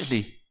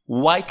actually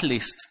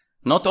whitelist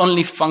not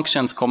only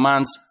functions,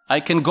 commands, I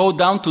can go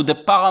down to the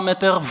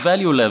parameter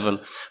value level.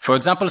 For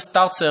example,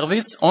 start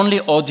service, only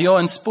audio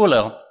and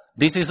spooler.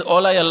 This is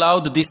all I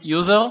allowed this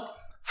user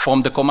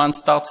from the command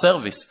start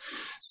service.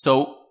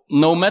 So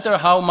no matter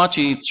how much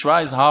he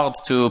tries hard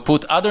to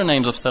put other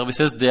names of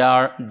services, they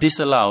are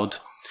disallowed.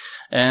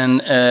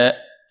 And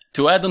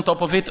to add on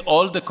top of it,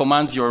 all the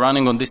commands you're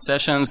running on these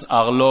sessions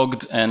are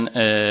logged and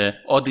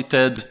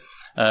audited.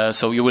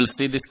 So you will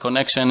see this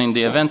connection in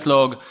the event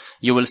log.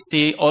 You will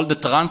see all the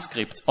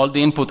transcript, all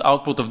the input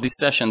output of this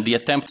session, the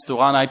attempts to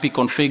run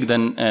ipconfig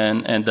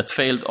and that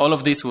failed. All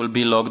of this will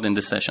be logged in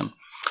the session.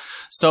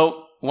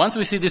 So once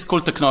we see this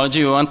cool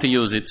technology, we want to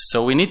use it.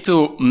 So we need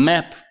to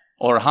map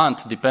or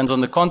hunt, depends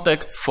on the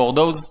context, for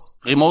those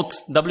remote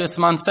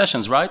WSMan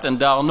sessions, right? And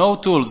there are no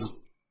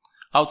tools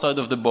outside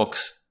of the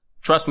box.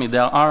 Trust me,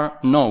 there are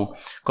no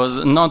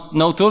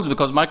tools,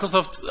 because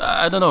Microsoft,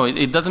 I don't know,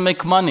 it doesn't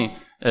make money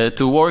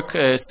to work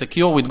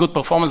secure with good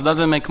performance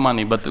doesn't make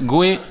money, but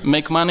GUI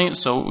make money,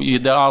 so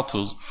there are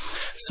tools.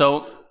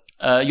 So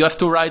you have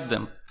to write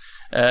them.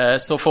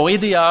 So for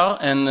EDR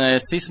and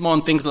Sysmo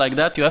and things like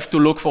that, you have to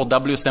look for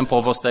WSM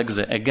Provost exe.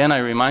 Again, I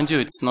remind you,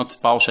 it's not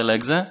PowerShell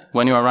exe.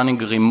 When you are running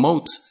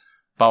remote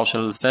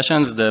PowerShell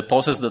sessions, the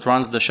process that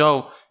runs the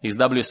show is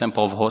WSM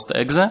Provost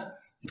exe.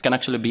 It can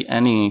actually be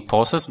any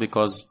process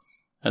because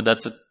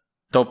that's a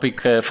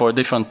topic for a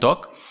different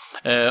talk.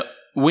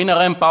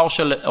 WinRM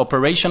PowerShell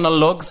operational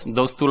logs,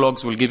 those two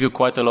logs will give you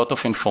quite a lot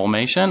of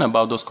information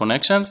about those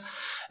connections.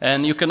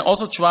 And you can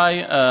also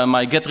try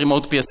my get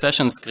remote PS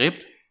session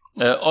script.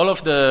 All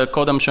of the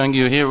code I'm showing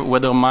you here,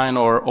 whether mine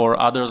or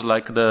others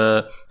like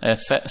the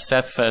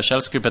Ceph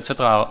shell script,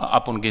 etc., are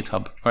up on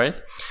GitHub, right?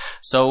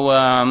 So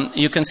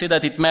you can see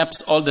that it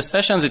maps all the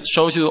sessions. It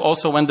shows you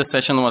also when the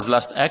session was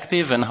last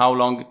active and how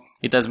long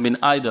it has been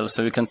idle.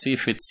 So you can see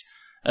if it's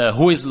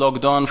who is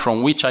logged on,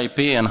 from which IP,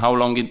 and how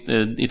long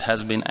it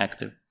has been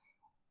active.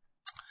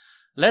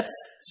 Let's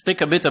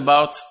speak a bit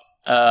about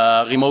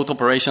remote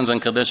operations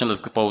and credential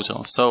exposure.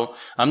 So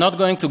I'm not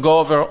going to go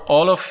over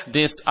all of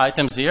these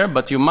items here,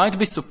 but you might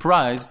be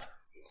surprised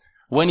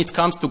when it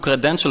comes to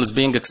credentials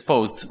being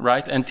exposed,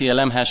 right?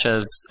 NTLM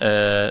hashes,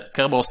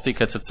 Kerberos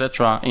tickets,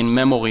 etc. in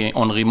memory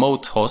on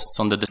remote hosts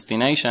on the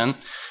destination.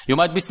 You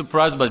might be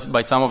surprised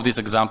by some of these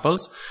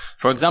examples.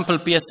 For example,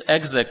 PS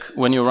exec,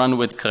 when you run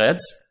with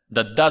creds,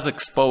 that does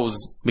expose,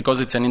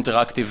 because it's an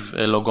interactive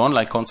logon,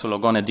 like console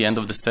logon at the end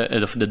of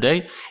the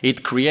day,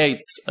 it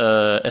creates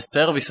a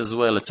service as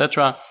well,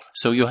 etc.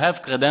 So you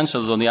have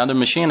credentials on the other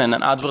machine, and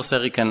an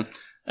adversary can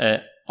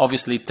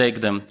obviously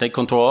take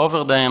control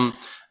over them,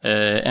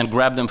 and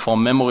grab them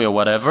from memory or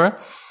whatever.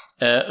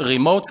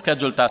 Remote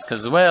schedule task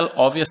as well,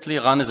 obviously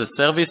run as a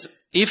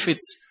service if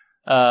it's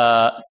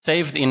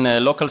saved in a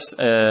local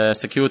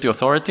security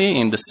authority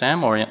in the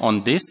SAM or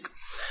on disk.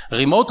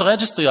 Remote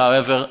registry,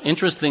 however,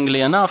 interestingly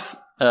enough,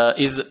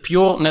 is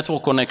pure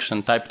network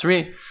connection, type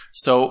 3.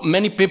 So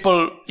many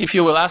people, if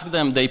you will ask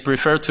them, they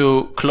prefer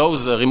to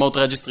close a remote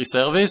registry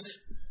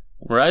service,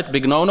 right?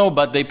 Big no-no,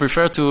 but they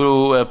prefer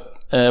to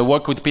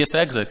work with PS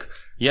exec.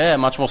 Yeah,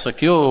 much more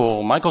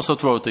secure.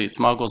 Microsoft wrote it,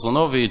 Marko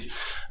Zonovic.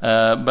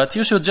 But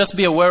you should just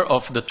be aware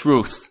of the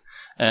truth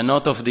and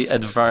not of the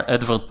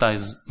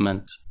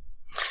advertisement.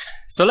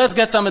 So let's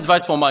get some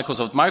advice from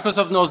Microsoft.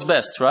 Microsoft knows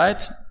best,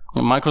 right?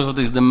 Microsoft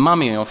is the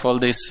mummy of all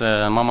these,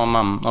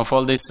 of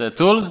all these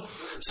tools.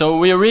 So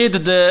we read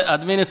the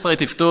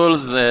administrative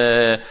tools,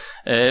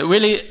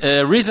 really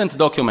a recent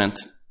document,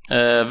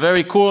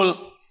 very cool.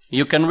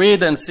 You can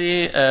read and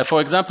see,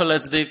 for example,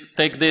 let's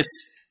take this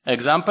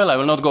example. I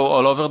will not go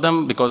all over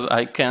them because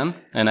I can,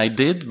 and I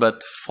did,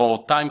 but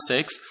for time's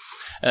sakes,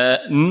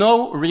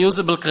 no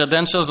reusable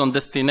credentials on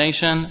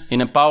destination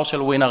in a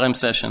PowerShell WinRM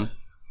session.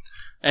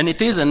 And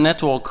it is a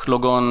network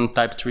logon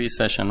type 3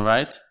 session,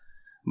 right?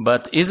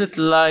 But is it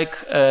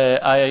like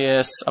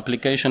IIS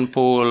application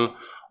pool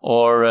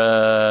or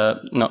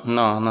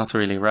no, not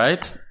really,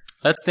 right?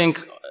 Let's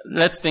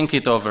think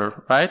it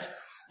over, right?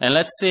 And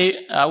let's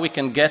see how we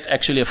can get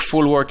actually a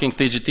full working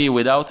TGT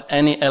without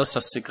any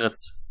LSAS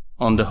secrets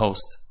on the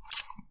host.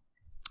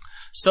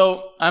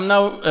 So I'm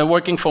now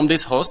working from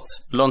this host,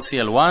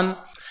 LonCL1.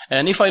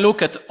 And if I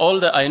look at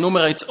I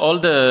enumerate all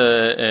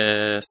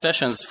the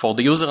sessions for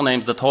the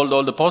usernames that hold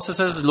all the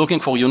processes, looking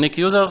for unique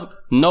users,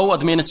 no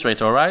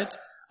administrator, right?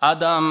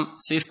 Adam,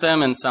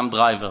 system, and some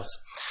drivers.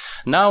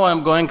 Now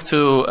I'm going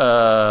to,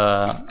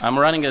 I'm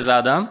running as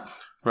Adam,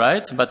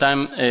 right? But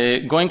I'm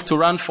going to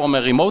run from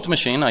a remote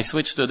machine. I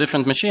switch to a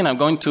different machine. I'm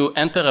going to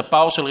enter a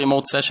PowerShell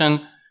remote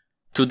session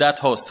to that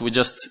host we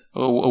just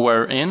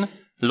were in,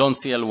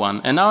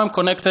 LonCL1. And now I'm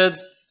connected.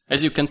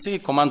 As you can see,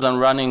 commands are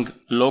running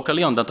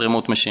locally on that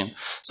remote machine.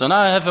 So now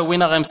I have a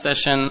WinRM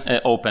session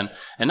open.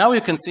 And now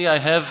you can see I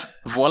have,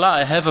 voila,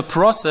 I have a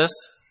process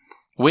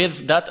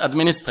with that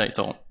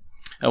administrator.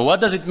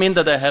 What does it mean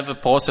that I have a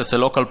process, a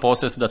local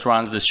process that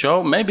runs the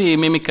show? Maybe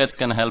Mimikatz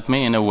can help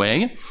me in a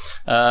way.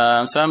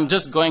 So I'm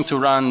just going to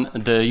run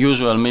the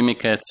usual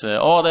Mimikatz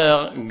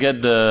order,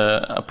 get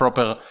the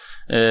proper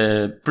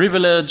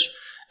privilege,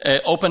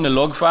 open a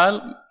log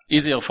file,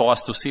 easier for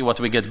us to see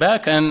what we get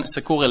back, and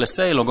secure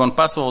LSA, logon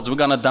passwords. We're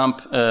going to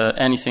dump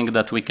anything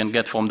that we can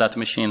get from that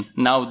machine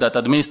now that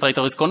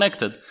administrator is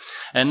connected.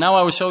 And now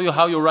I will show you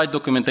how you write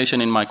documentation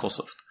in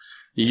Microsoft.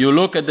 You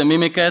look at the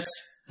Mimikatz,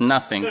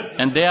 nothing.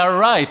 And they are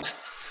right.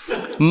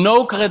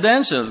 No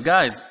credentials,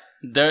 guys.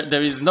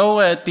 There is no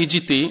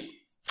TGT,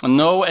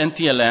 no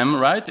NTLM,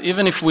 right?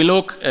 Even if we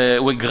look,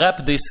 we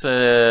grab this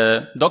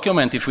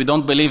document, if we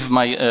don't believe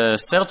my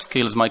search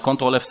skills, my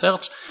Control-F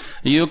search,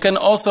 you can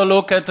also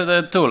look at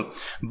the tool.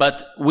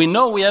 But we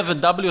know we have a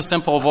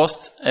WSM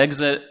Provost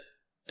exe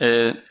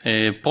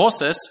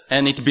process,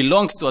 and it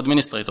belongs to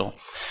administrator.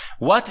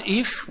 What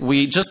if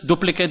we just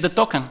duplicate the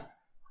token?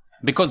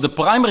 Because the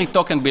primary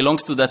token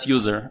belongs to that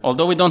user.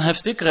 Although we don't have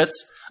secrets,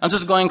 I'm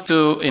just going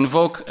to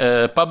invoke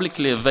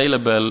publicly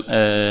available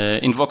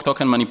invoke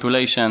token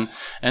manipulation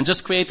and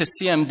just create a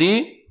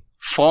CMD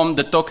from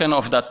the token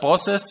of that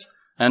process,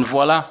 and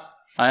voila,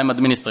 I am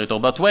administrator.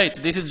 But wait,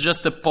 this is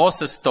just a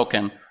process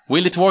token.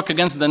 Will it work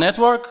against the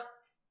network?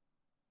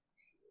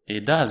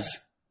 It does.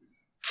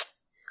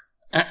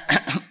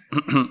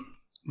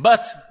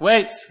 But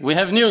wait, we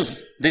have news.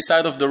 This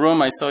side of the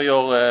room, I saw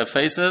your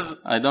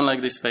faces. I don't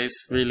like this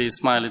face. Really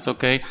smile, it's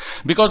okay.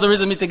 Because there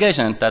is a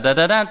mitigation.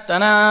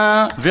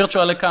 Ta-da-da-da-da-da.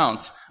 Virtual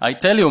accounts. I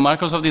tell you,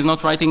 Microsoft is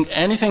not writing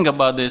anything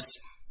about this.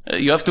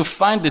 You have to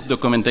find this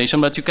documentation,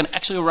 but you can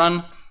actually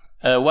run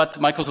what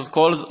Microsoft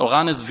calls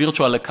run as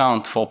virtual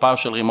account for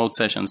PowerShell remote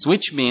sessions,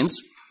 which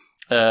means,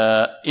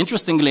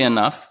 interestingly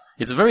enough,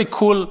 it's a very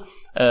cool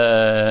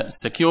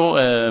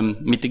secure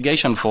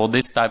mitigation for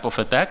this type of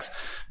attacks,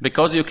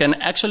 because you can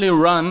actually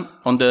run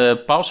on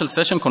the PowerShell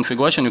session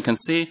configuration, you can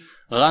see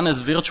run as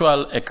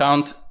virtual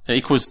account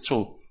equals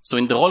true. So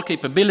in the role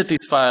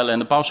capabilities file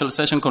and the PowerShell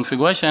session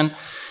configuration,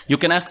 you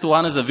can ask to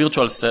run as a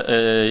virtual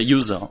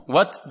user.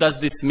 What does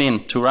this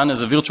mean to run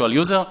as a virtual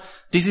user?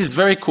 This is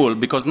very cool,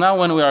 because now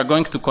when we are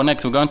going to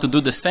connect, we're going to do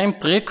the same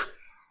trick,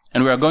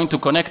 and we are going to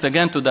connect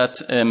again to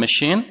that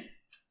machine.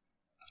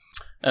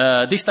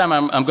 This time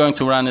I'm going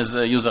to run as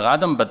a user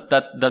Adam, but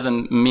that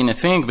doesn't mean a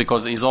thing,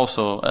 because he's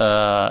also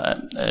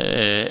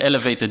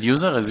elevated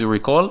user, as you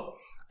recall,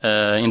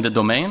 in the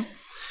domain.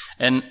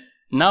 And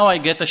now I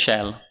get a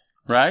shell,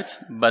 right?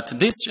 But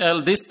this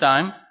shell this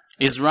time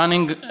is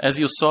running, as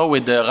you saw,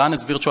 with the run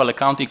as virtual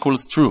account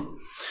equals true.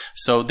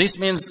 So this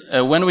means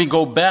when we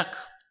go back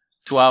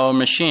to our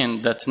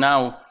machine, that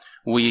now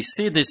we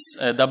see this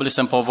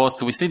WSM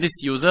provost, we see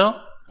this user,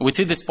 we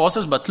see this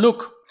process, but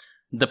look,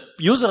 the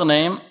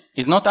username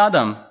is not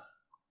Adam.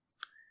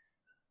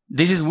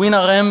 This is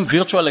WinRM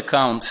virtual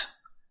account.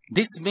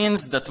 This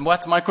means that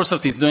what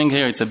Microsoft is doing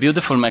here, it's a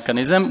beautiful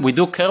mechanism. We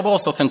do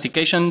Kerberos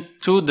authentication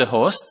to the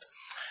host,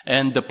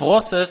 and the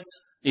process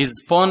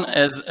is spawned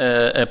as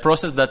a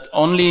process that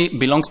only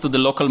belongs to the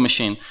local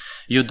machine.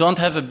 You don't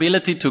have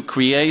ability to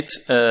create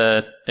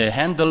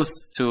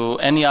handles to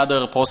any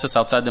other process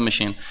outside the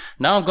machine.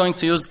 Now I'm going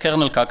to use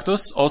kernel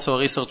cactus, also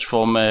research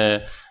from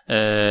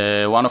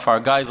one of our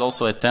guys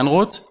also at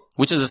Tenroot,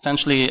 which is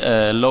essentially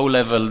a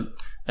low-level,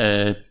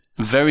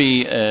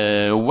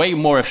 way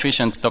more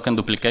efficient token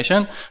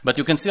duplication. But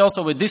you can see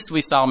also with this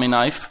Swiss Army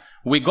knife,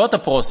 we got a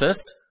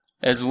process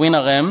as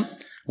WinRM.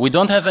 We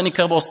don't have any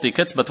Kerberos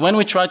tickets, but when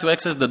we try to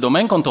access the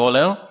domain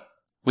controller,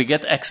 we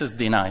get access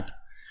denied.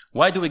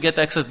 Why do we get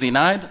access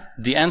denied?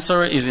 The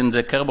answer is in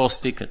the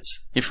Kerberos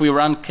tickets. If we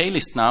run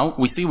klist now,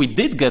 we see we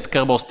did get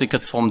Kerberos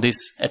tickets from this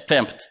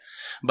attempt,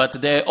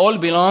 but they all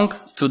belong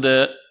to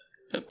the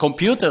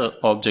computer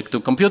object, to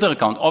computer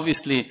account.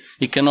 Obviously,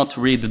 he cannot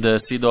read the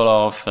 $C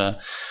of...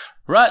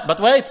 right, but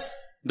wait,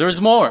 there's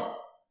more.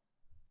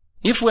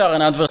 If we are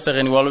an adversary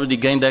and we already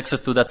gained access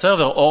to that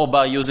server, or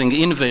by using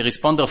Inve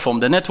responder from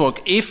the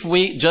network, if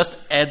we just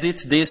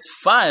edit this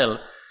file,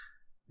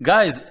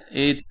 guys,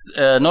 it's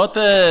not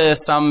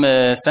some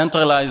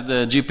centralized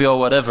GPO,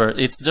 whatever.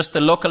 It's just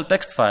a local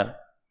text file.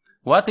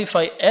 What if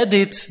I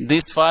edit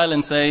this file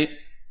and say,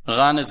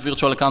 run as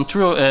virtual account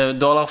true,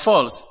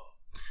 $false?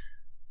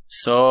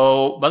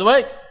 So, but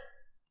wait.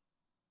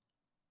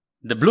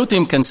 The blue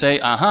team can say,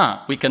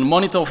 aha, we can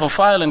monitor for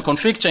file and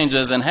config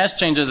changes and hash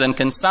changes and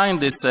can sign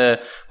this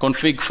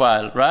config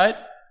file, right?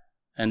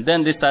 And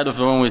then this side of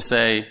the room will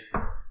say,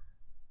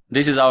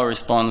 this is our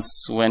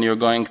response when you're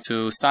going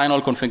to sign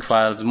all config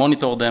files,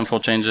 monitor them for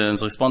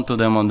changes, respond to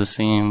them on the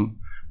SIEM.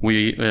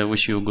 We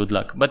wish you good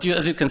luck. But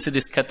as you can see,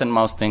 this cat and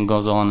mouse thing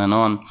goes on.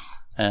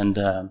 And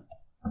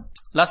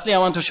lastly, I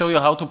want to show you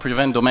how to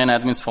prevent domain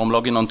admins from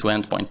logging onto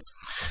endpoints.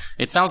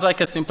 It sounds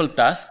like a simple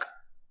task.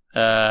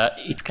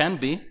 It can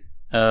be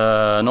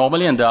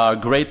normally, and there are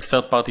great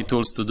third-party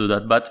tools to do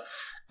that. But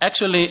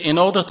actually, in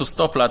order to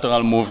stop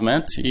lateral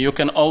movement, you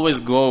can always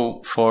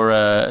go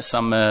for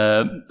some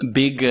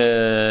big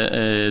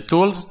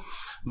tools.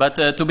 But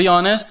to be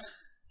honest,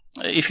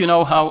 if you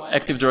know how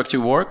Active Directory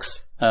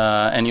works,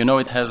 and you know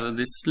it has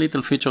this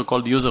little feature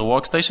called user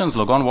workstations,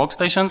 logon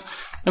workstations,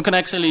 you can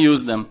actually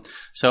use them.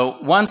 So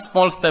one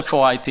small step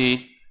for IT,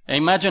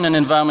 imagine an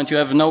environment, you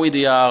have no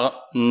EDR,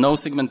 no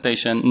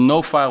segmentation,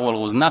 no firewall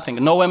rules, nothing,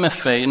 no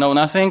MFA, no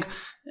nothing,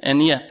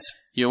 and yet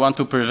you want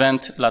to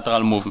prevent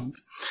lateral movement.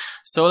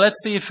 So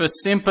let's see if a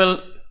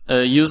simple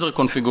user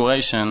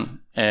configuration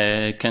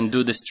can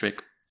do this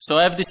trick. So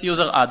I have this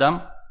user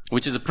Adam,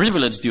 which is a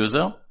privileged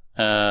user.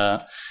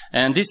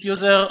 And this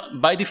user,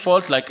 by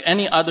default, like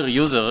any other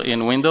user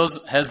in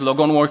Windows, has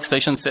logon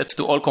workstation set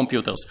to all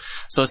computers.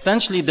 So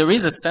essentially, there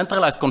is a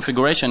centralized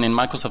configuration in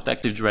Microsoft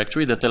Active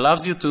Directory that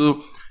allows you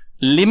to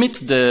limit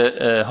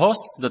the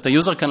hosts that a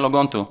user can log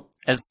on to.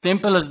 As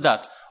simple as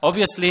that.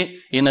 Obviously,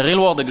 in a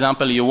real-world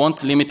example, you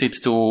won't limit it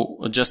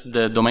to just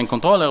the domain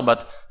controller,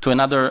 but to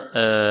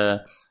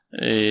another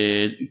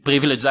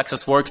privileged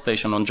access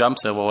workstation on jump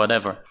server or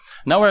whatever.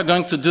 Now we're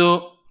going to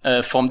do,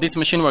 from this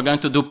machine, we're going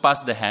to do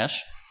pass the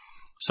hash.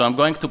 So I'm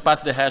going to pass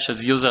the hash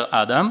as user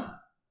Adam.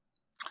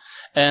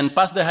 And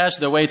pass the hash,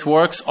 the way it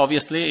works,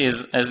 obviously,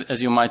 is,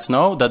 as you might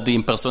know, that the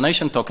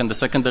impersonation token, the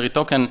secondary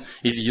token,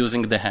 is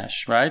using the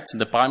hash, right?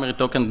 The primary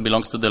token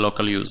belongs to the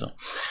local user.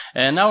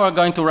 And now we're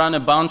going to run a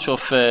bunch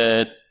of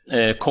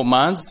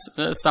commands,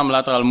 some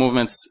lateral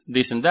movements,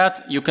 this and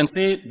that. You can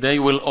see they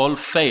will all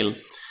fail.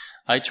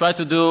 I try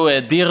to do a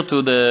dir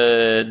to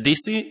the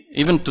DC,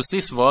 even to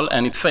sysvol,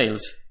 and it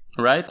fails,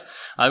 right?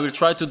 I will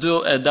try to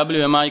do a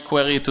WMI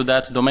query to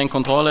that domain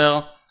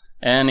controller,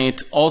 and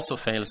it also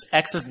fails.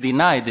 Access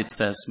denied, it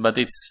says, but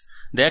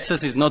the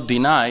access is not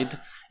denied.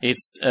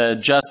 It's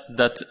just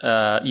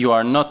that you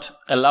are not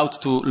allowed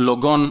to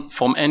log on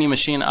from any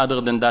machine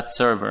other than that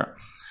server.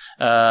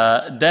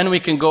 Then we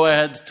can go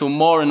ahead to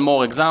more and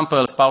more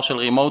examples.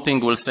 PowerShell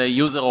remoting will say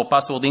user or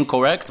password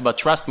incorrect, but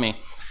trust me,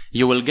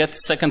 you will get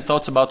second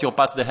thoughts about your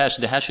pass the hash.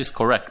 The hash is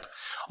correct.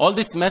 All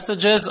these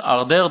messages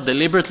are there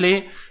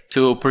deliberately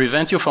to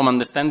prevent you from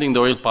understanding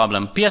the real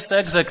problem.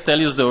 PsExec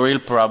tells you the real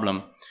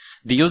problem.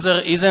 The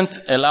user isn't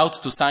allowed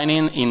to sign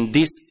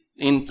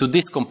into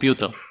this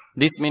computer.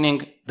 This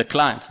meaning the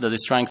client that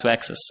is trying to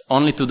access,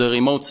 only to the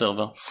remote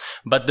server.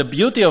 But the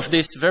beauty of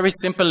this very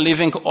simple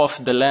living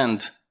off the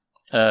land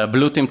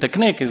blue team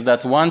technique is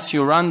that once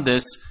you run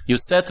this, you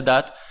set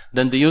that,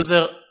 then the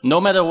user, no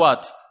matter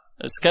what,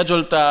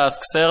 schedule task,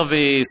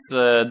 service,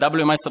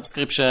 WMI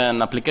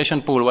subscription,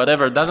 application pool,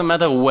 whatever, doesn't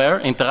matter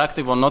where,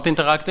 interactive or not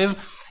interactive,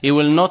 he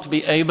will not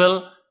be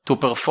able to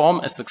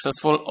perform a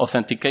successful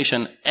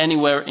authentication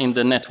anywhere in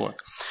the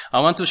network. I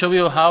want to show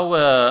you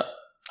how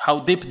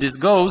deep this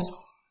goes,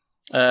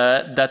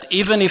 that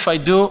even if I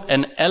do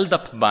an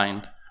LDAP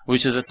bind,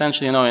 which is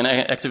essentially, in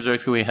Active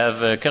Directory we have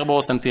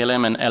Kerberos and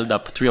TLM and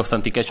LDAP, 3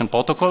 authentication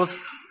protocols.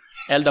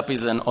 LDAP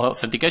is an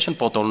authentication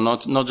protocol,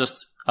 not just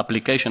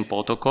application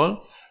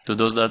protocol, to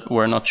those that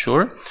were not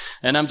sure.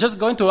 And I'm just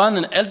going to run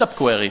an LDAP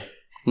query,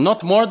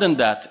 not more than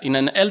that, in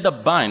an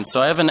LDAP bind.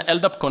 So I have an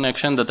LDAP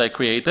connection that I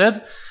created,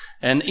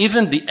 and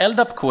even the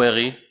LDAP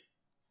query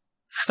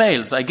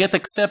fails. I get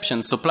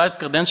exception, supplies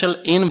credential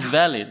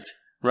invalid,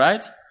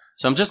 right?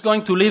 So I'm just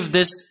going to leave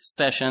this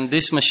session,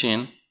 this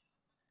machine,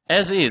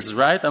 as is,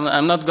 right?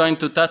 I'm not going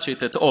to touch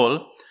it at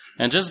all,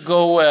 and just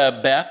go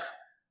back.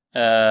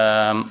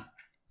 And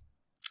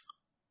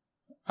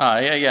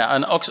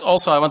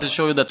also I want to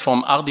show you that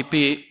from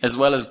RDP as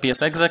well as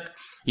PsExec,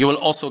 you will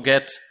also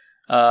get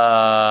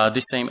the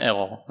same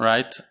error,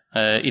 right?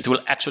 It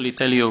will actually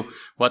tell you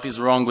what is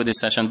wrong with this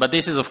session. But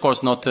this is, of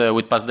course, not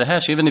with pass the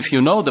hash. Even if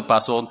you know the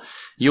password,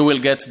 you will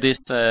get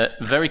this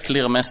very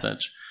clear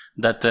message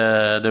that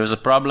there is a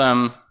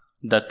problem,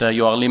 that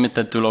you are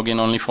limited to log in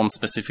only from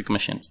specific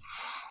machines.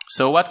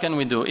 So what can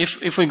we do?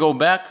 If we go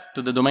back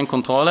to the domain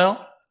controller,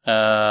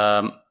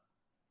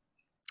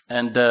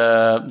 and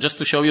just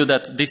to show you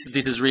that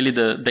this is really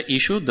the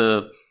issue,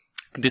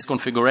 this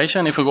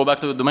configuration. If we go back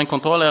to the domain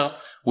controller,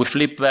 we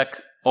flip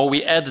back, or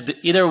we add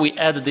either we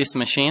add this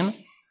machine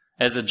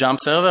as a jump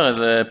server, as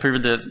a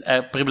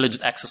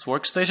privileged access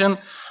workstation,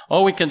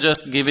 or we can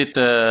just give it,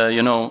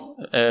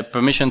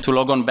 permission to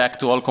log on back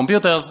to all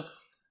computers.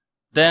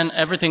 Then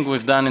everything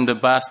we've done in the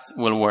past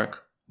will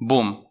work.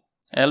 Boom.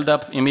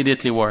 LDAP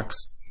immediately works,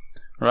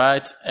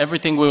 right?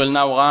 Everything we will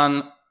now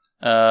run,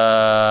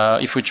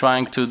 if we're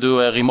trying to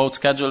do a remote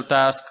schedule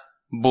task,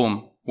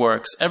 boom,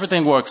 works.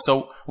 Everything works.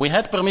 So we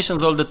had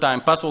permissions all the time.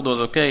 Password was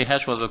okay.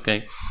 Hash was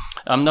okay.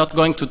 I'm not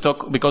going to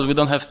talk, because we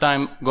don't have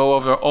time, go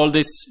over all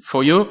this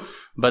for you,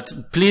 but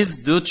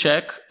please do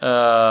check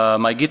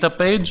my GitHub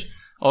page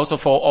also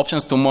for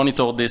options to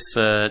monitor this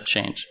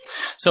change.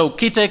 So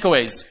key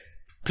takeaways.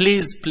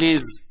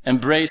 Please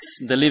embrace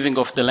the living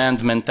of the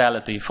land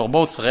mentality. For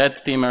both red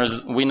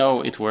teamers, we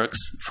know it works.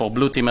 For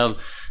blue teamers,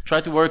 try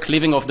to work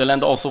living off the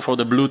land also for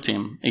the blue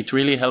team. It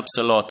really helps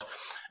a lot.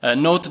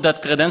 Note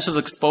that credentials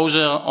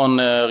exposure on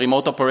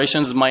remote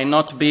operations might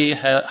not be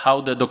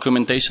how the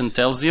documentation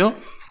tells you.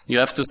 You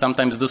have to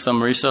sometimes do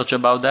some research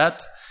about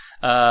that.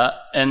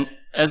 And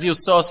as you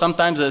saw,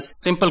 sometimes a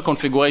simple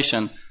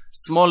configuration,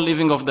 small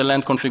living of the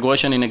land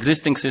configuration in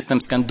existing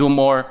systems can do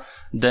more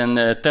than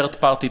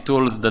third-party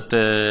tools that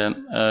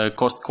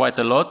cost quite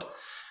a lot.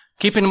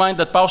 Keep in mind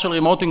that PowerShell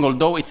remoting,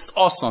 although it's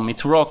awesome,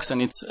 it rocks, and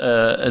it's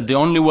the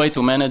only way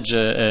to manage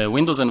a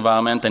Windows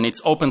environment, and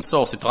it's open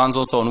source. It runs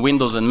also on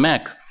Windows and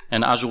Mac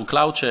and Azure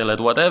Cloud Shell and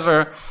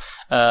whatever.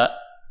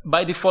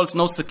 By default,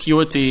 no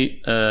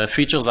security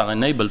features are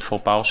enabled for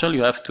PowerShell.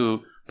 You have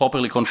to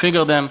properly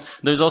configure them.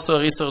 There's also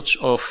a research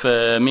of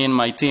me and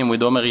my team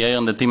with Omer Yair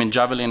and the team in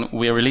Javelin.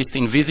 We released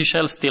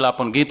InvisiShell, still up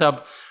on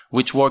GitHub,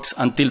 which works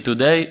until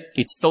today.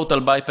 It's total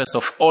bypass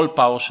of all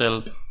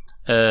PowerShell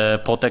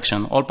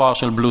protection, all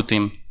PowerShell blue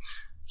team.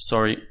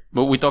 Sorry,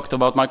 but we talked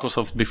about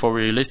Microsoft before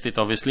we released it,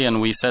 obviously, and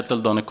we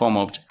settled on a COM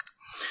object.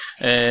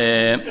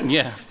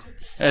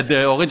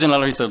 The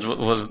original research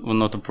was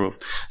not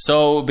approved.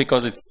 So,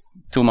 because it's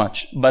too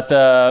much. But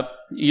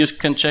you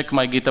can check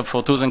my GitHub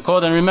for tools and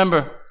code. And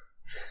remember,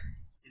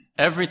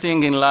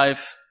 everything in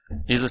life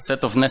is a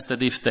set of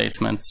nested if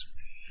statements.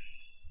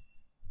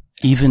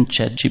 Even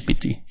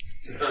ChatGPT.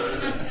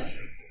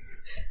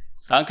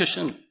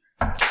 Dankeschön.